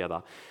last thing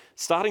together.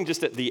 Starting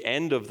just at the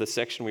end of the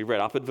section we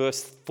read, up at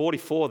verse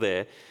 44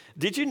 there,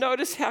 did you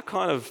notice how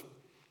kind of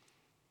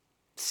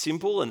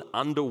simple and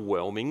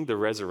underwhelming the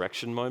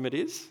resurrection moment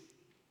is?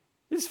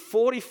 There's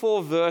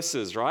 44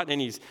 verses, right?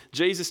 And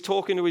Jesus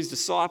talking to his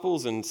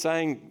disciples and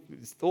saying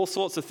all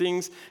sorts of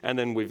things. And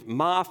then with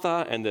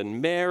Martha and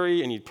then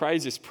Mary, and he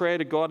prays this prayer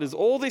to God. There's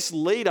all this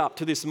lead up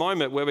to this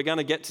moment where we're going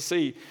to get to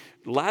see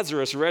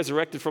Lazarus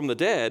resurrected from the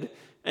dead.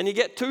 And you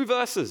get 2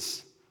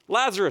 verses.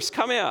 Lazarus,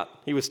 come out.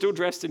 He was still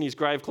dressed in his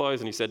grave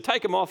clothes and he said,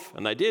 take him off.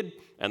 And they did,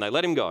 and they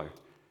let him go.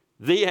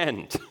 The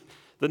end.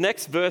 The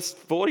next verse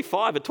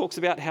 45, it talks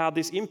about how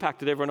this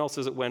impacted everyone else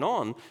as it went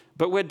on,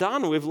 but we're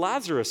done with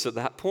Lazarus at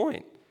that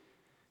point.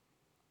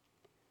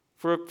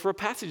 For a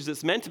passage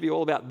that's meant to be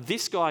all about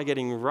this guy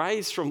getting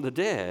raised from the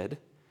dead,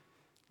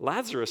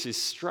 Lazarus is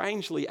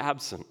strangely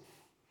absent.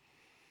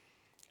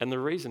 And the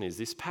reason is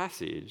this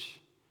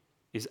passage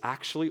is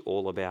actually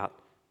all about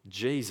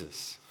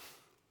Jesus.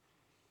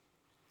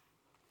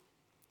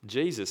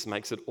 Jesus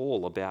makes it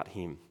all about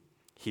him.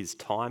 His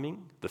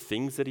timing, the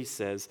things that he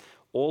says,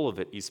 all of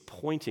it is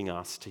pointing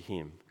us to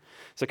him.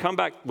 So come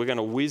back, we're going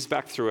to whiz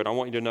back through it. I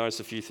want you to notice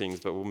a few things,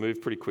 but we'll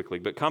move pretty quickly.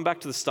 But come back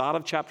to the start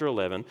of chapter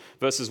 11,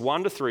 verses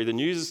 1 to 3. The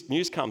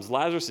news comes,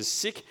 Lazarus is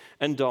sick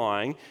and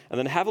dying. And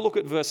then have a look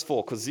at verse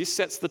 4, because this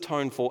sets the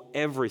tone for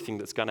everything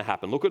that's going to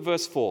happen. Look at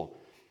verse 4.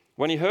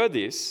 When he heard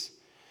this,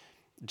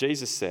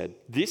 Jesus said,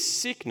 "This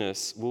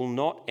sickness will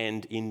not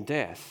end in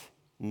death.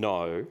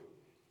 No,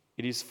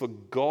 it is for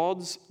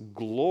God's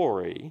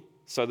glory,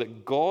 so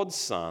that God's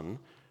Son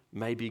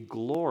may be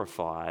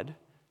glorified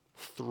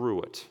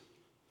through it."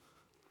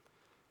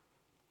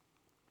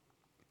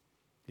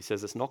 He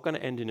says it's not going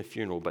to end in a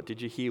funeral, but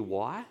did you hear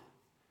why?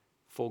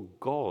 For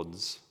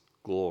God's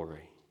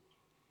glory,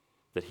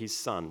 that his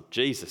Son,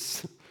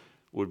 Jesus,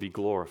 would be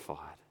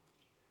glorified.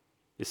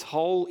 This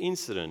whole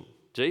incident,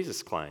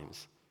 Jesus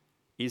claims,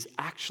 is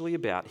actually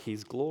about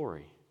his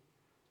glory.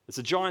 It's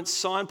a giant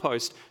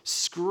signpost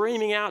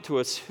screaming out to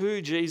us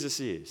who Jesus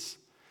is.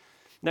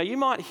 Now, you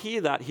might hear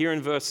that here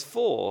in verse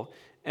 4,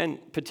 and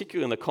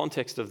particularly in the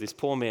context of this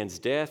poor man's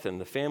death and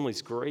the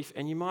family's grief,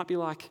 and you might be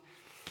like,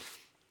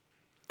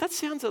 that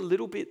sounds a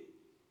little bit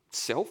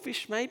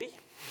selfish, maybe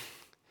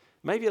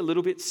a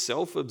little bit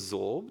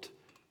self-absorbed.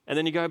 And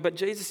then you go, but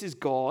Jesus is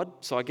God,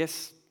 so I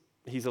guess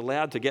he's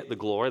allowed to get the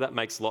glory. That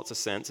makes lots of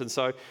sense. And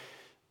so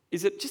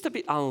is it just a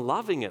bit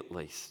unloving, at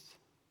least,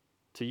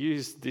 to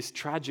use this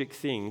tragic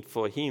thing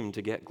for him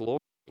to get glory?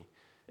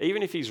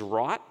 Even if he's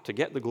right to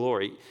get the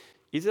glory,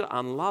 is it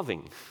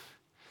unloving?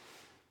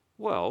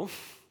 Well,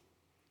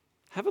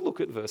 have a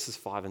look at verses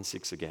 5 and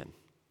 6 again,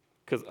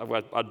 because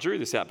I drew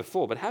this out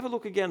before, but have a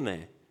look again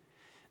there.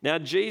 Now,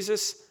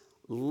 Jesus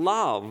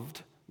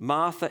loved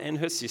Martha and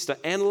her sister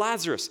and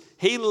Lazarus.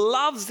 He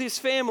loves this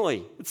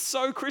family. It's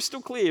so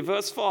crystal clear.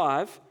 Verse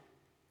 5.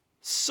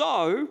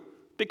 So,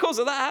 because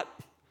of that,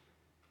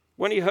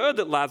 when he heard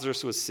that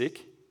Lazarus was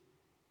sick,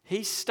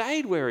 he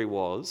stayed where he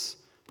was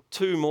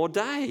 2 more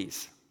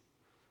days.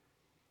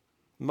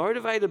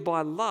 Motivated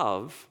by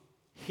love,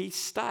 he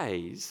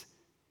stays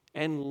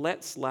and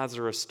lets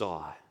Lazarus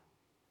die.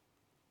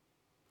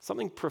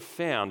 Something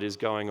profound is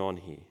going on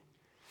here.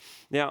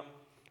 Now,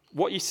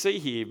 what you see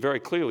here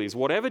very clearly is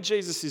whatever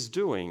Jesus is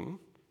doing,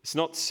 it's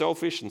not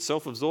selfish and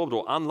self-absorbed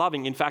or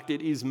unloving. In fact,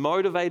 it is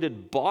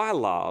motivated by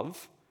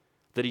love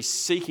that he's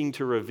seeking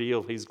to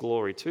reveal his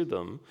glory to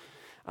them.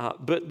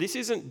 But this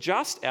isn't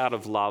just out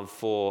of love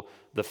for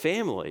the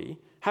family.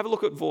 Have a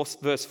look at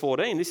verse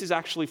 14. This is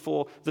actually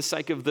for the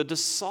sake of the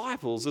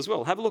disciples as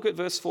well. Have a look at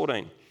verse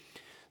 14.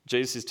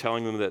 Jesus is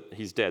telling them that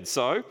he's dead.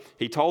 So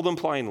he told them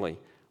plainly,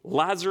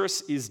 Lazarus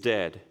is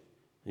dead.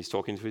 He's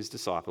talking to his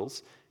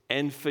disciples.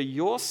 And for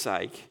your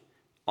sake,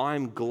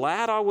 I'm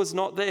glad I was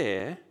not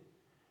there,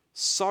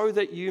 so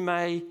that you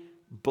may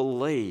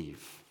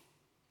believe.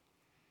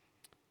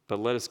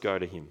 But let us go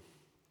to him.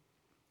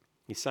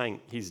 He's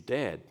saying he's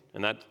dead.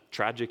 And that,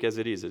 tragic as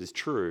it is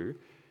true.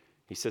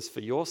 He says, for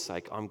your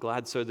sake, I'm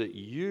glad so that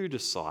you,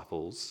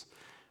 disciples,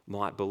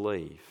 might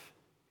believe.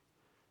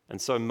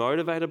 And so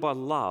motivated by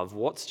love,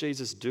 what's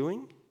Jesus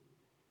doing?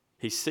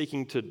 He's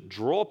seeking to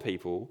draw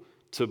people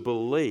to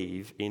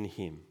believe in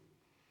him.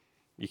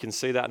 You can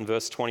see that in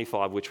verse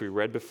 25, which we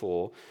read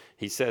before.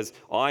 He says,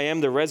 I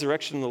am the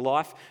resurrection and the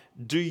life.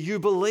 Do you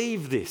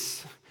believe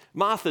this?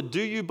 Martha,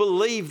 do you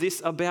believe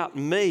this about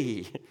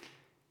me?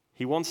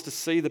 He wants to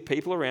see the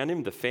people around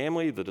him, the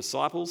family, the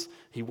disciples.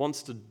 He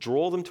wants to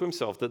draw them to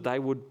himself that they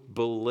would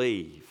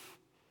believe.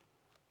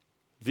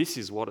 This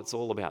is what it's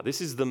all about. This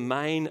is the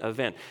main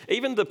event.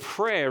 Even the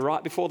prayer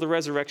right before the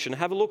resurrection,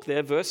 have a look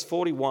there, verse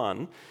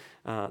 41.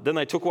 Then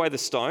they took away the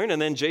stone,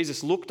 and then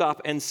Jesus looked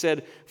up and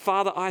said,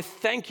 Father, I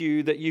thank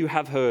you that you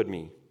have heard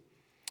me.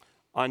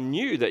 I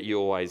knew that you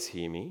always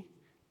hear me,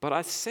 but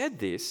I said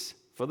this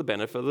for the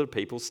benefit of the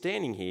people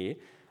standing here,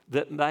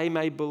 that they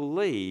may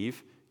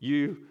believe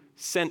you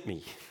sent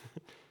me.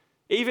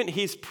 Even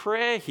his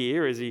prayer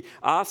here, as he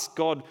asks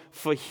God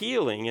for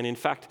healing, and in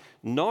fact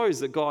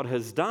knows that God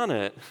has done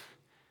it,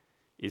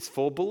 is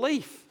for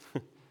belief.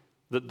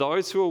 That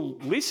those who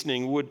are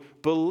listening would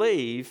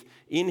believe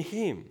in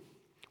him.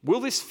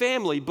 Will this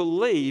family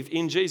believe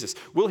in Jesus?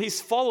 Will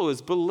his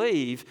followers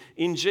believe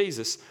in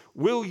Jesus?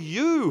 Will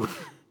you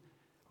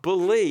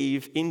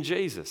believe in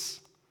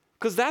Jesus?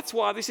 Because that's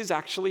why this is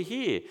actually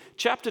here.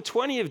 Chapter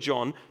 20 of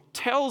John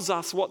tells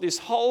us what this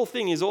whole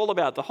thing is all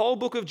about. The whole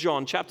book of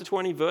John, chapter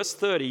 20, verse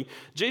 30,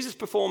 Jesus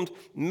performed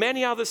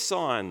many other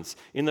signs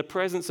in the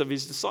presence of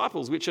his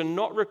disciples, which are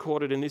not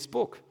recorded in this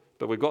book.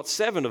 But we've got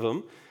 7 of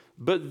them.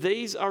 But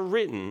these are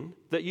written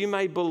that you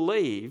may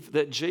believe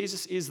that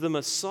Jesus is the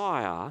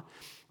Messiah,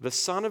 the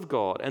Son of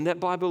God, and that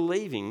by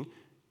believing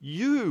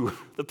you,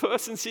 the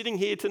person sitting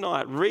here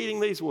tonight reading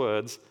these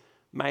words,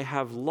 may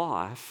have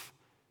life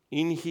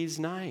in his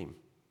name.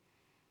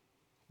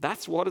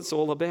 That's what it's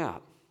all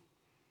about.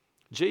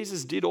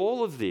 Jesus did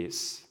all of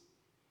this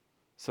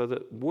so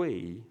that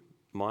we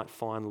might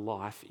find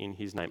life in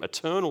his name,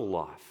 eternal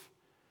life,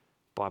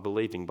 by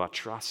believing, by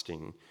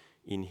trusting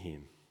in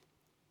him.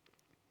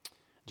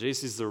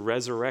 Jesus is the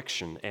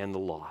resurrection and the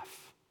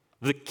life,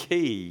 the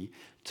key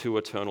to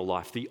eternal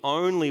life, the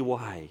only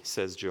way,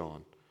 says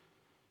John.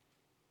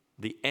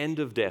 The end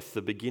of death,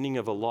 the beginning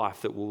of a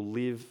life that will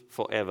live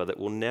forever, that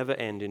will never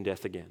end in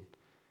death again.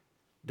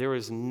 There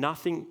is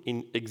nothing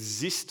in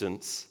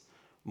existence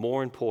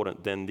more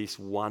important than this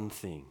one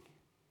thing,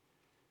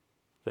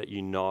 that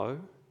you know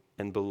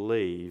and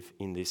believe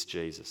in this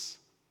Jesus.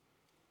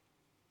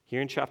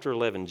 Here in chapter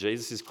 11,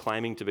 Jesus is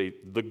claiming to be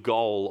the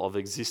goal of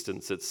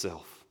existence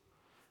itself,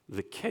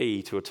 the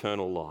key to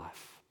eternal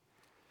life.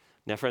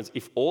 Now, friends,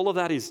 if all of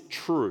that is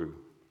true,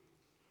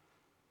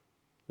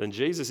 then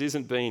Jesus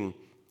isn't being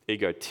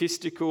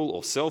egotistical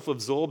or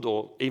self-absorbed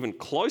or even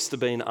close to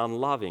being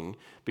unloving,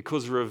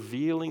 because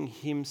revealing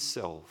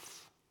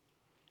himself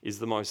is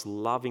the most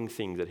loving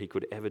thing that he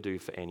could ever do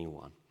for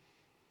anyone.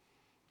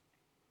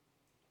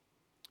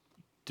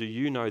 Do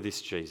you know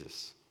this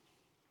Jesus?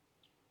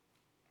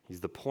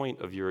 He's the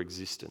point of your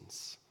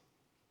existence.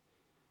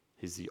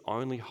 He's the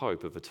only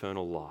hope of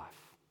eternal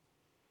life.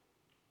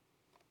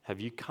 Have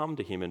you come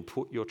to him and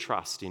put your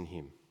trust in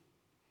him?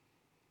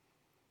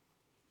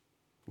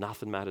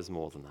 Nothing matters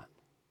more than that.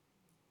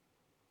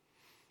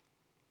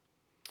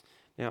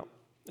 Now,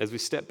 as we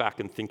step back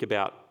and think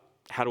about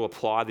how to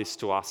apply this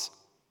to us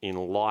in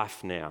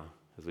life now,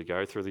 as we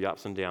go through the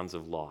ups and downs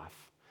of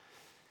life,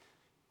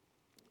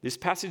 this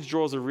passage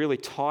draws a really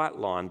tight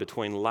line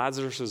between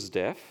Lazarus'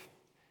 death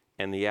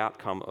and the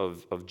outcome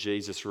of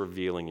Jesus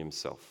revealing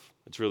himself.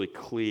 It's really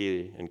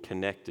clear and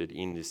connected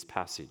in this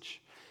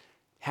passage.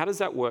 How does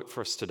that work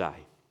for us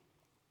today?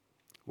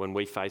 When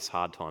we face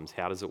hard times,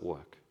 how does it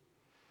work?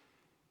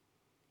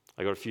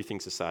 I've got a few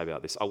things to say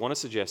about this. I want to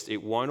suggest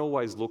it won't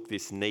always look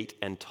this neat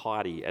and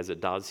tidy as it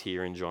does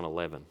here in John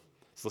 11.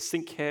 So let's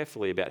think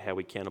carefully about how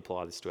we can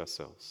apply this to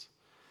ourselves.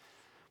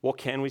 What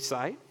can we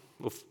say?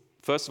 Well,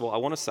 first of all, I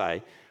want to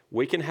say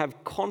we can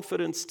have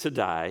confidence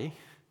today,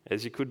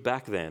 as you could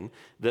back then,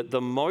 that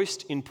the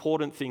most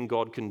important thing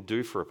God can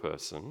do for a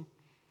person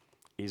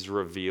is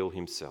reveal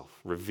himself,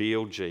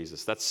 reveal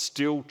Jesus. That's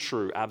still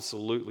true,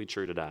 absolutely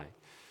true today.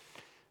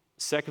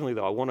 Secondly,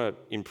 though, I want to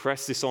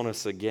impress this on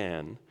us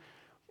again.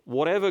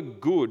 Whatever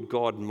good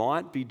God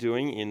might be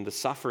doing in the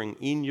suffering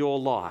in your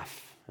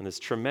life, and there's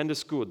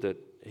tremendous good that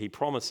he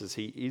promises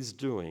he is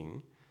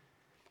doing,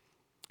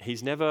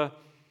 he's never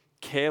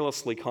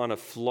carelessly kind of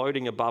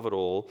floating above it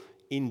all,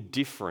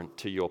 indifferent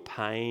to your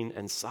pain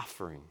and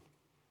suffering.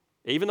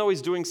 Even though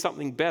he's doing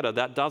something better,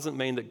 that doesn't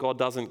mean that God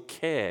doesn't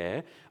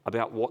care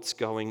about what's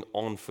going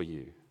on for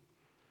you.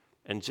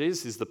 And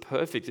Jesus is the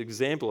perfect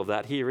example of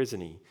that here,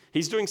 isn't he?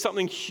 He's doing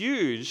something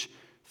huge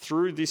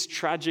through this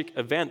tragic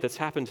event that's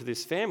happened to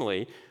this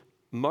family,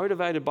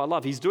 motivated by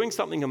love. He's doing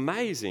something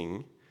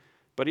amazing,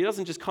 but he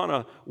doesn't just kind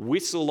of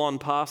whistle on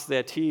past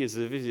their tears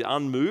as if he's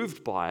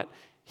unmoved by it.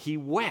 He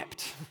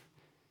wept.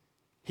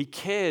 He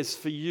cares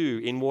for you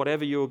in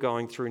whatever you're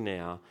going through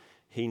now.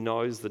 He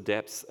knows the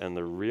depths and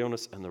the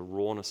realness and the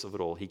rawness of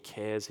it all. He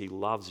cares, he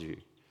loves you,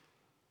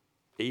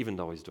 even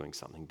though he's doing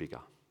something bigger.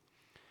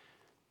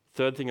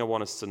 Third thing I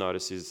want us to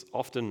notice is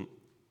often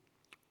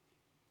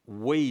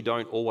we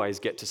don't always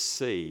get to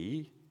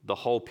see the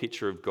whole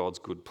picture of God's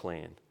good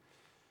plan.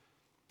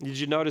 Did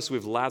you notice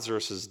with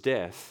Lazarus'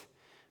 death,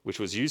 which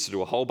was used to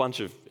do a whole bunch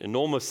of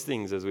enormous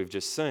things as we've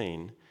just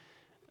seen,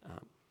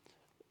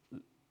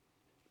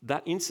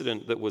 that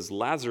incident that was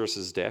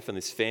Lazarus' death and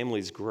this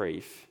family's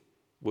grief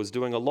was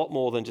doing a lot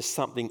more than just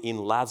something in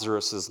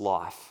Lazarus'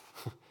 life.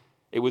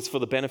 It was for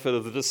the benefit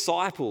of the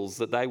disciples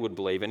that they would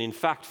believe, and in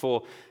fact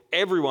for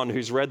everyone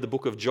who's read the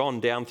book of John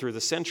down through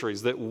the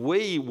centuries, that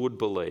we would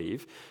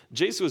believe.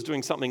 Jesus was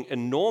doing something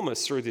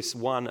enormous through this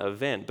one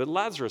event, but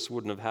Lazarus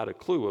wouldn't have had a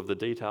clue of the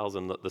details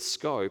and the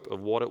scope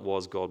of what it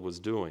was God was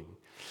doing.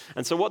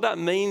 And so what that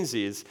means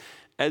is,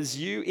 as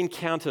you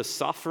encounter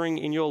suffering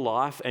in your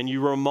life and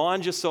you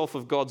remind yourself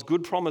of God's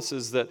good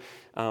promises that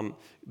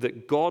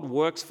God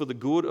works for the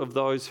good of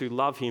those who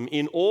love him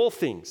in all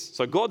things.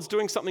 So God's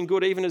doing something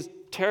good even as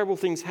terrible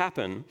things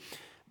happen.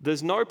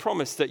 There's no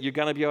promise that you're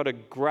going to be able to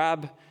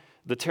grab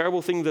the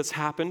terrible thing that's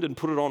happened and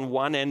put it on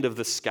one end of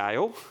the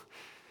scale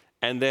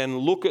and then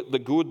look at the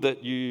good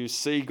that you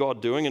see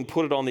God doing and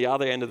put it on the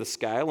other end of the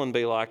scale and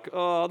be like,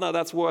 oh, no,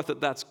 that's worth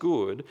it, that's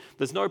good.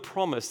 There's no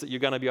promise that you're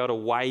going to be able to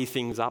weigh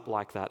things up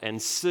like that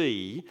and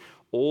see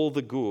all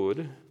the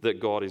good that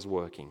God is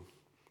working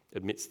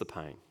amidst the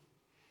pain.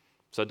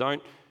 So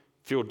don't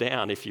feel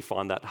down if you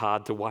find that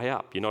hard to weigh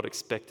up. You're not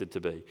expected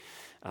to be.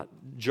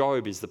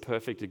 Job is the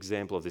perfect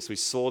example of this. We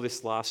saw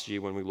this last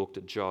year when we looked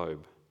at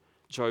Job.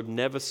 Job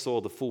never saw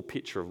the full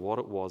picture of what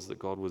it was that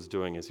God was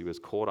doing as he was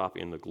caught up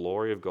in the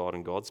glory of God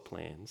and God's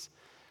plans.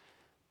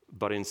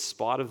 But in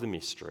spite of the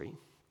mystery,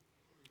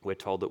 we're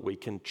told that we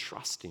can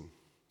trust him,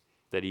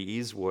 that he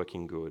is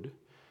working good,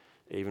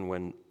 even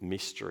when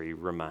mystery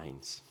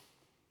remains.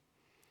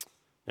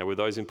 Now, with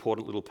those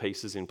important little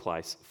pieces in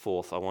place,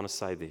 fourth, I want to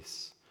say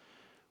this.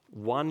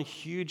 One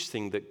huge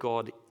thing that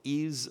God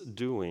is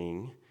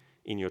doing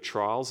in your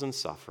trials and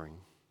suffering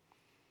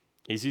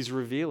is he's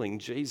revealing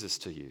Jesus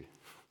to you.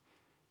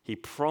 He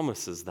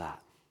promises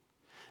that.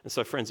 And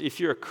so, friends, if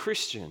you're a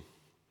Christian,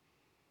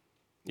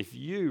 if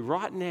you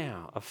right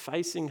now are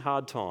facing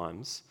hard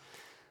times,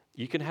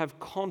 you can have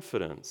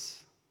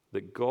confidence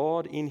that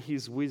God in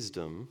his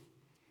wisdom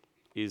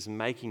is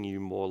making you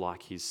more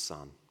like his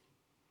Son,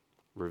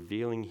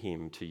 revealing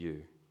him to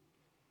you.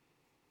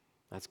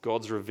 That's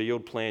God's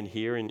revealed plan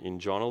here in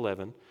John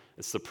 11.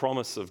 It's the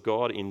promise of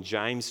God in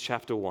James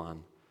chapter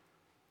 1,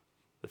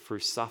 that through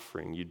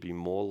suffering you'd be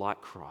more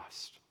like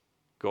Christ.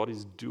 God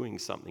is doing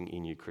something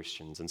in you,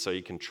 Christians, and so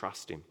you can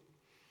trust him.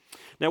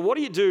 Now, what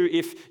do you do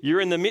if you're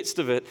in the midst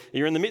of it,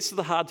 you're in the midst of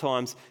the hard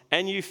times,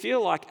 and you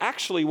feel like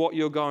actually what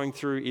you're going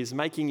through is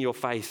making your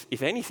faith,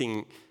 if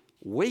anything,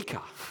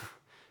 weaker?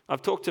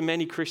 I've talked to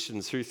many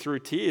Christians who through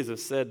tears have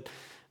said,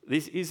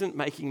 this isn't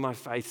making my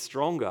faith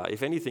stronger.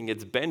 If anything,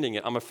 it's bending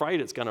it. I'm afraid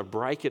it's going to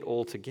break it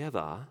all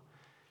together.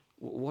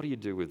 What do you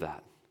do with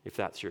that if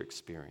that's your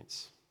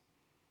experience?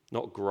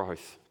 Not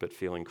growth, but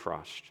feeling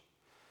crushed.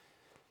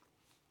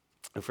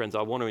 And friends,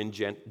 I want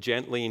to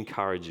gently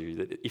encourage you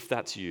that if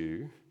that's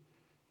you,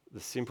 the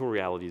simple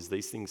reality is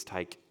these things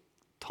take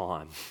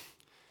time.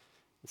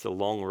 It's a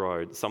long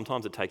road.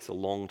 Sometimes it takes a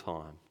long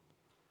time.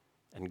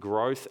 And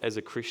growth as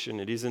a Christian,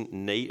 it isn't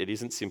neat, it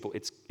isn't simple.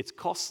 It's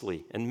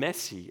costly and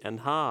messy and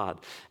hard.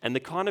 And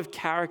the kind of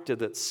character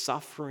that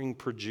suffering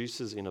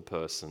produces in a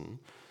person,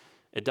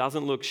 it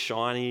doesn't look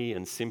shiny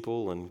and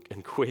simple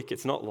and quick.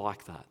 It's not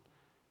like that.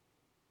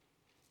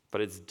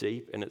 But it's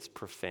deep and it's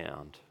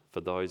profound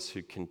for those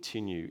who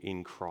continue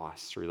in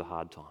Christ through the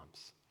hard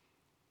times.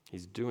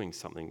 He's doing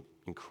something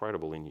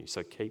incredible in you.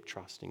 So keep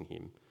trusting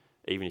him,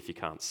 even if you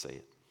can't see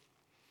it.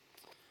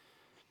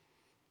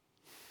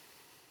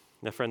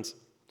 Now, friends,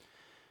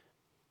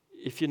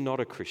 if you're not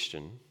a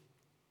Christian,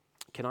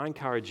 can I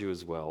encourage you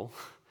as well?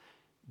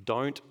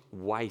 Don't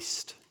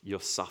waste your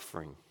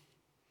suffering.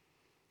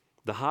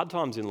 The hard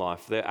times in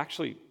life, they're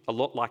actually a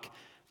lot like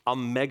a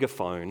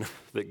megaphone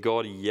that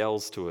God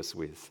yells to us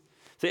with.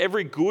 So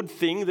every good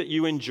thing that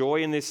you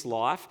enjoy in this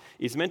life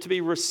is meant to be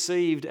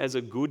received as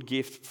a good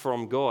gift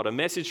from God, a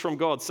message from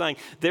God saying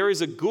there is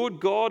a good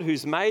God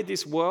who's made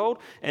this world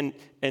and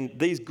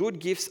these good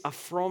gifts are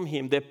from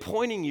him. They're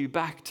pointing you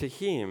back to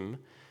him,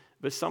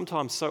 but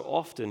sometimes, so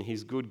often,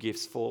 his good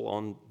gifts fall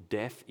on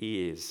deaf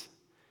ears.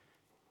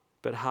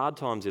 But hard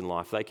times in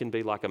life, they can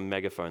be like a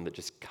megaphone that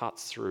just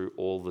cuts through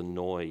all the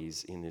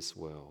noise in this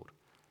world.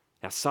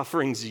 Our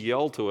sufferings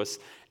yell to us,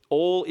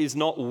 all is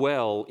not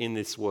well in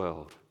this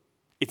world.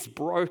 It's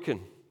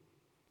broken.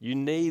 You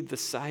need the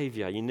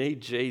Savior. You need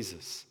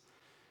Jesus,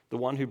 the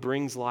one who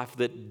brings life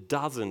that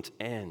doesn't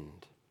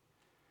end.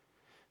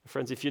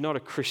 Friends, if you're not a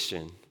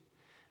Christian,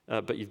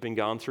 but you've been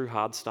going through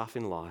hard stuff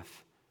in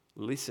life,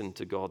 listen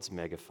to God's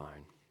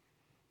megaphone.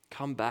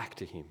 Come back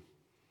to him.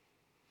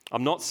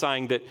 I'm not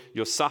saying that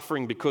you're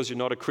suffering because you're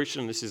not a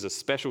Christian. This is a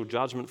special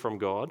judgment from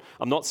God.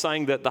 I'm not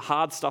saying that the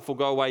hard stuff will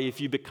go away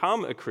if you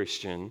become a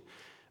Christian.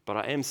 But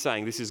I am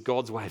saying this is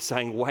God's way of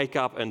saying, wake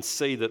up and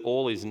see that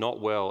all is not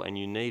well and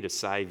you need a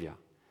Savior.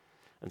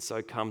 And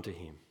so come to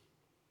him.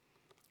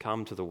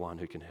 Come to the one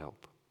who can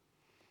help.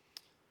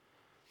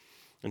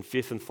 And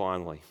fifth and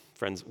finally,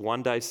 friends,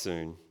 one day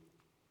soon,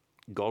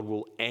 God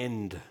will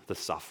end the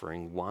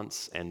suffering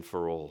once and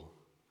for all.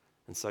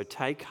 And so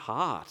take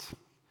heart.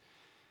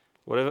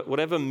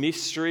 Whatever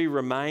mystery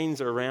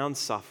remains around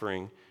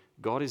suffering,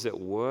 God is at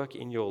work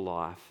in your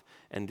life.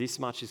 And this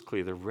much is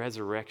clear, the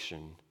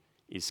resurrection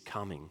is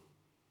coming.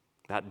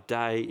 That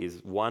day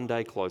is one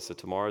day closer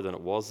tomorrow than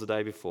it was the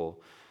day before.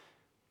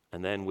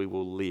 And then we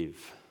will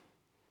live,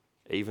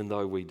 even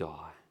though we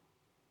die.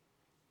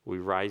 We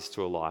raise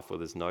to a life where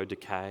there's no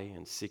decay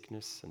and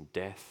sickness and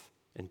death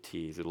and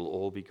tears. It'll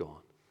all be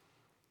gone.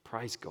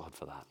 Praise God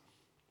for that.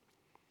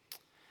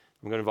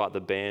 I'm going to invite the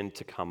band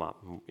to come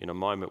up. In a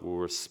moment, we'll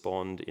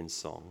respond in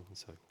song.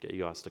 So get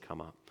you guys to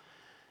come up.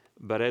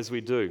 But as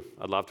we do,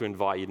 I'd love to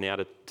invite you now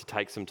to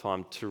take some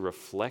time to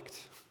reflect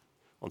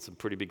on some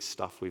pretty big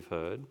stuff we've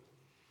heard,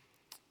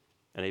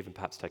 and even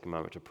perhaps take a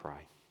moment to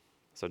pray.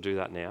 So do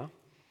that now,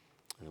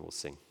 and then we'll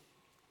sing.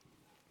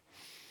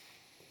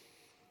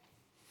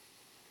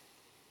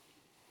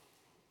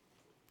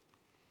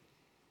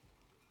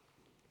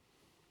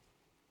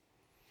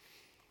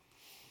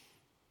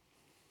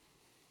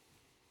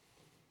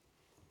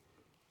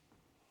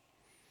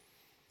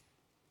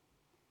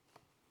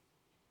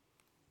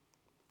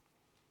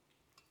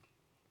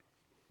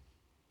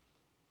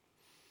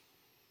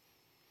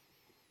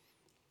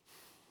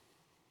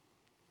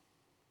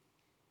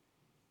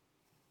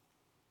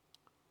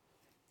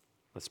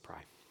 Let's pray.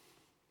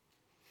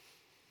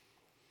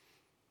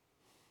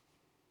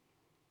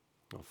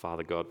 Oh,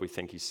 Father God, we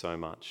thank you so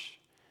much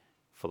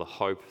for the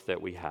hope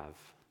that we have,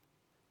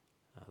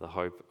 the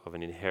hope of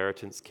an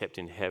inheritance kept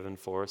in heaven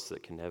for us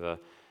that can never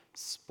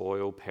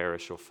spoil,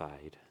 perish, or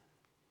fade.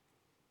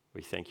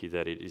 We thank you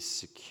that it is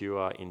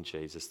secure in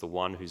Jesus, the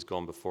one who's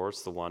gone before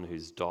us, the one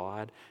who's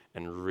died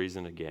and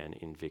risen again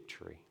in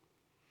victory.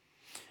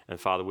 And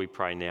Father, we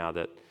pray now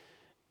that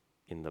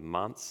in the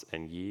months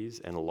and years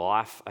and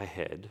life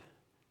ahead,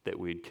 that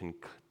we'd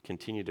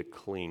continue to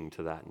cling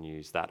to that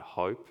news, that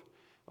hope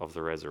of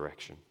the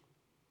resurrection.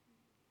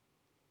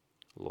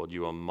 Lord,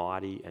 you are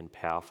mighty and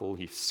powerful.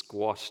 You've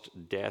squashed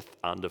death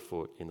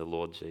underfoot in the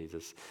Lord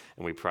Jesus.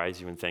 And we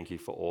praise you and thank you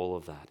for all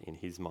of that in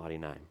his mighty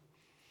name.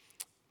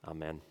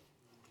 Amen.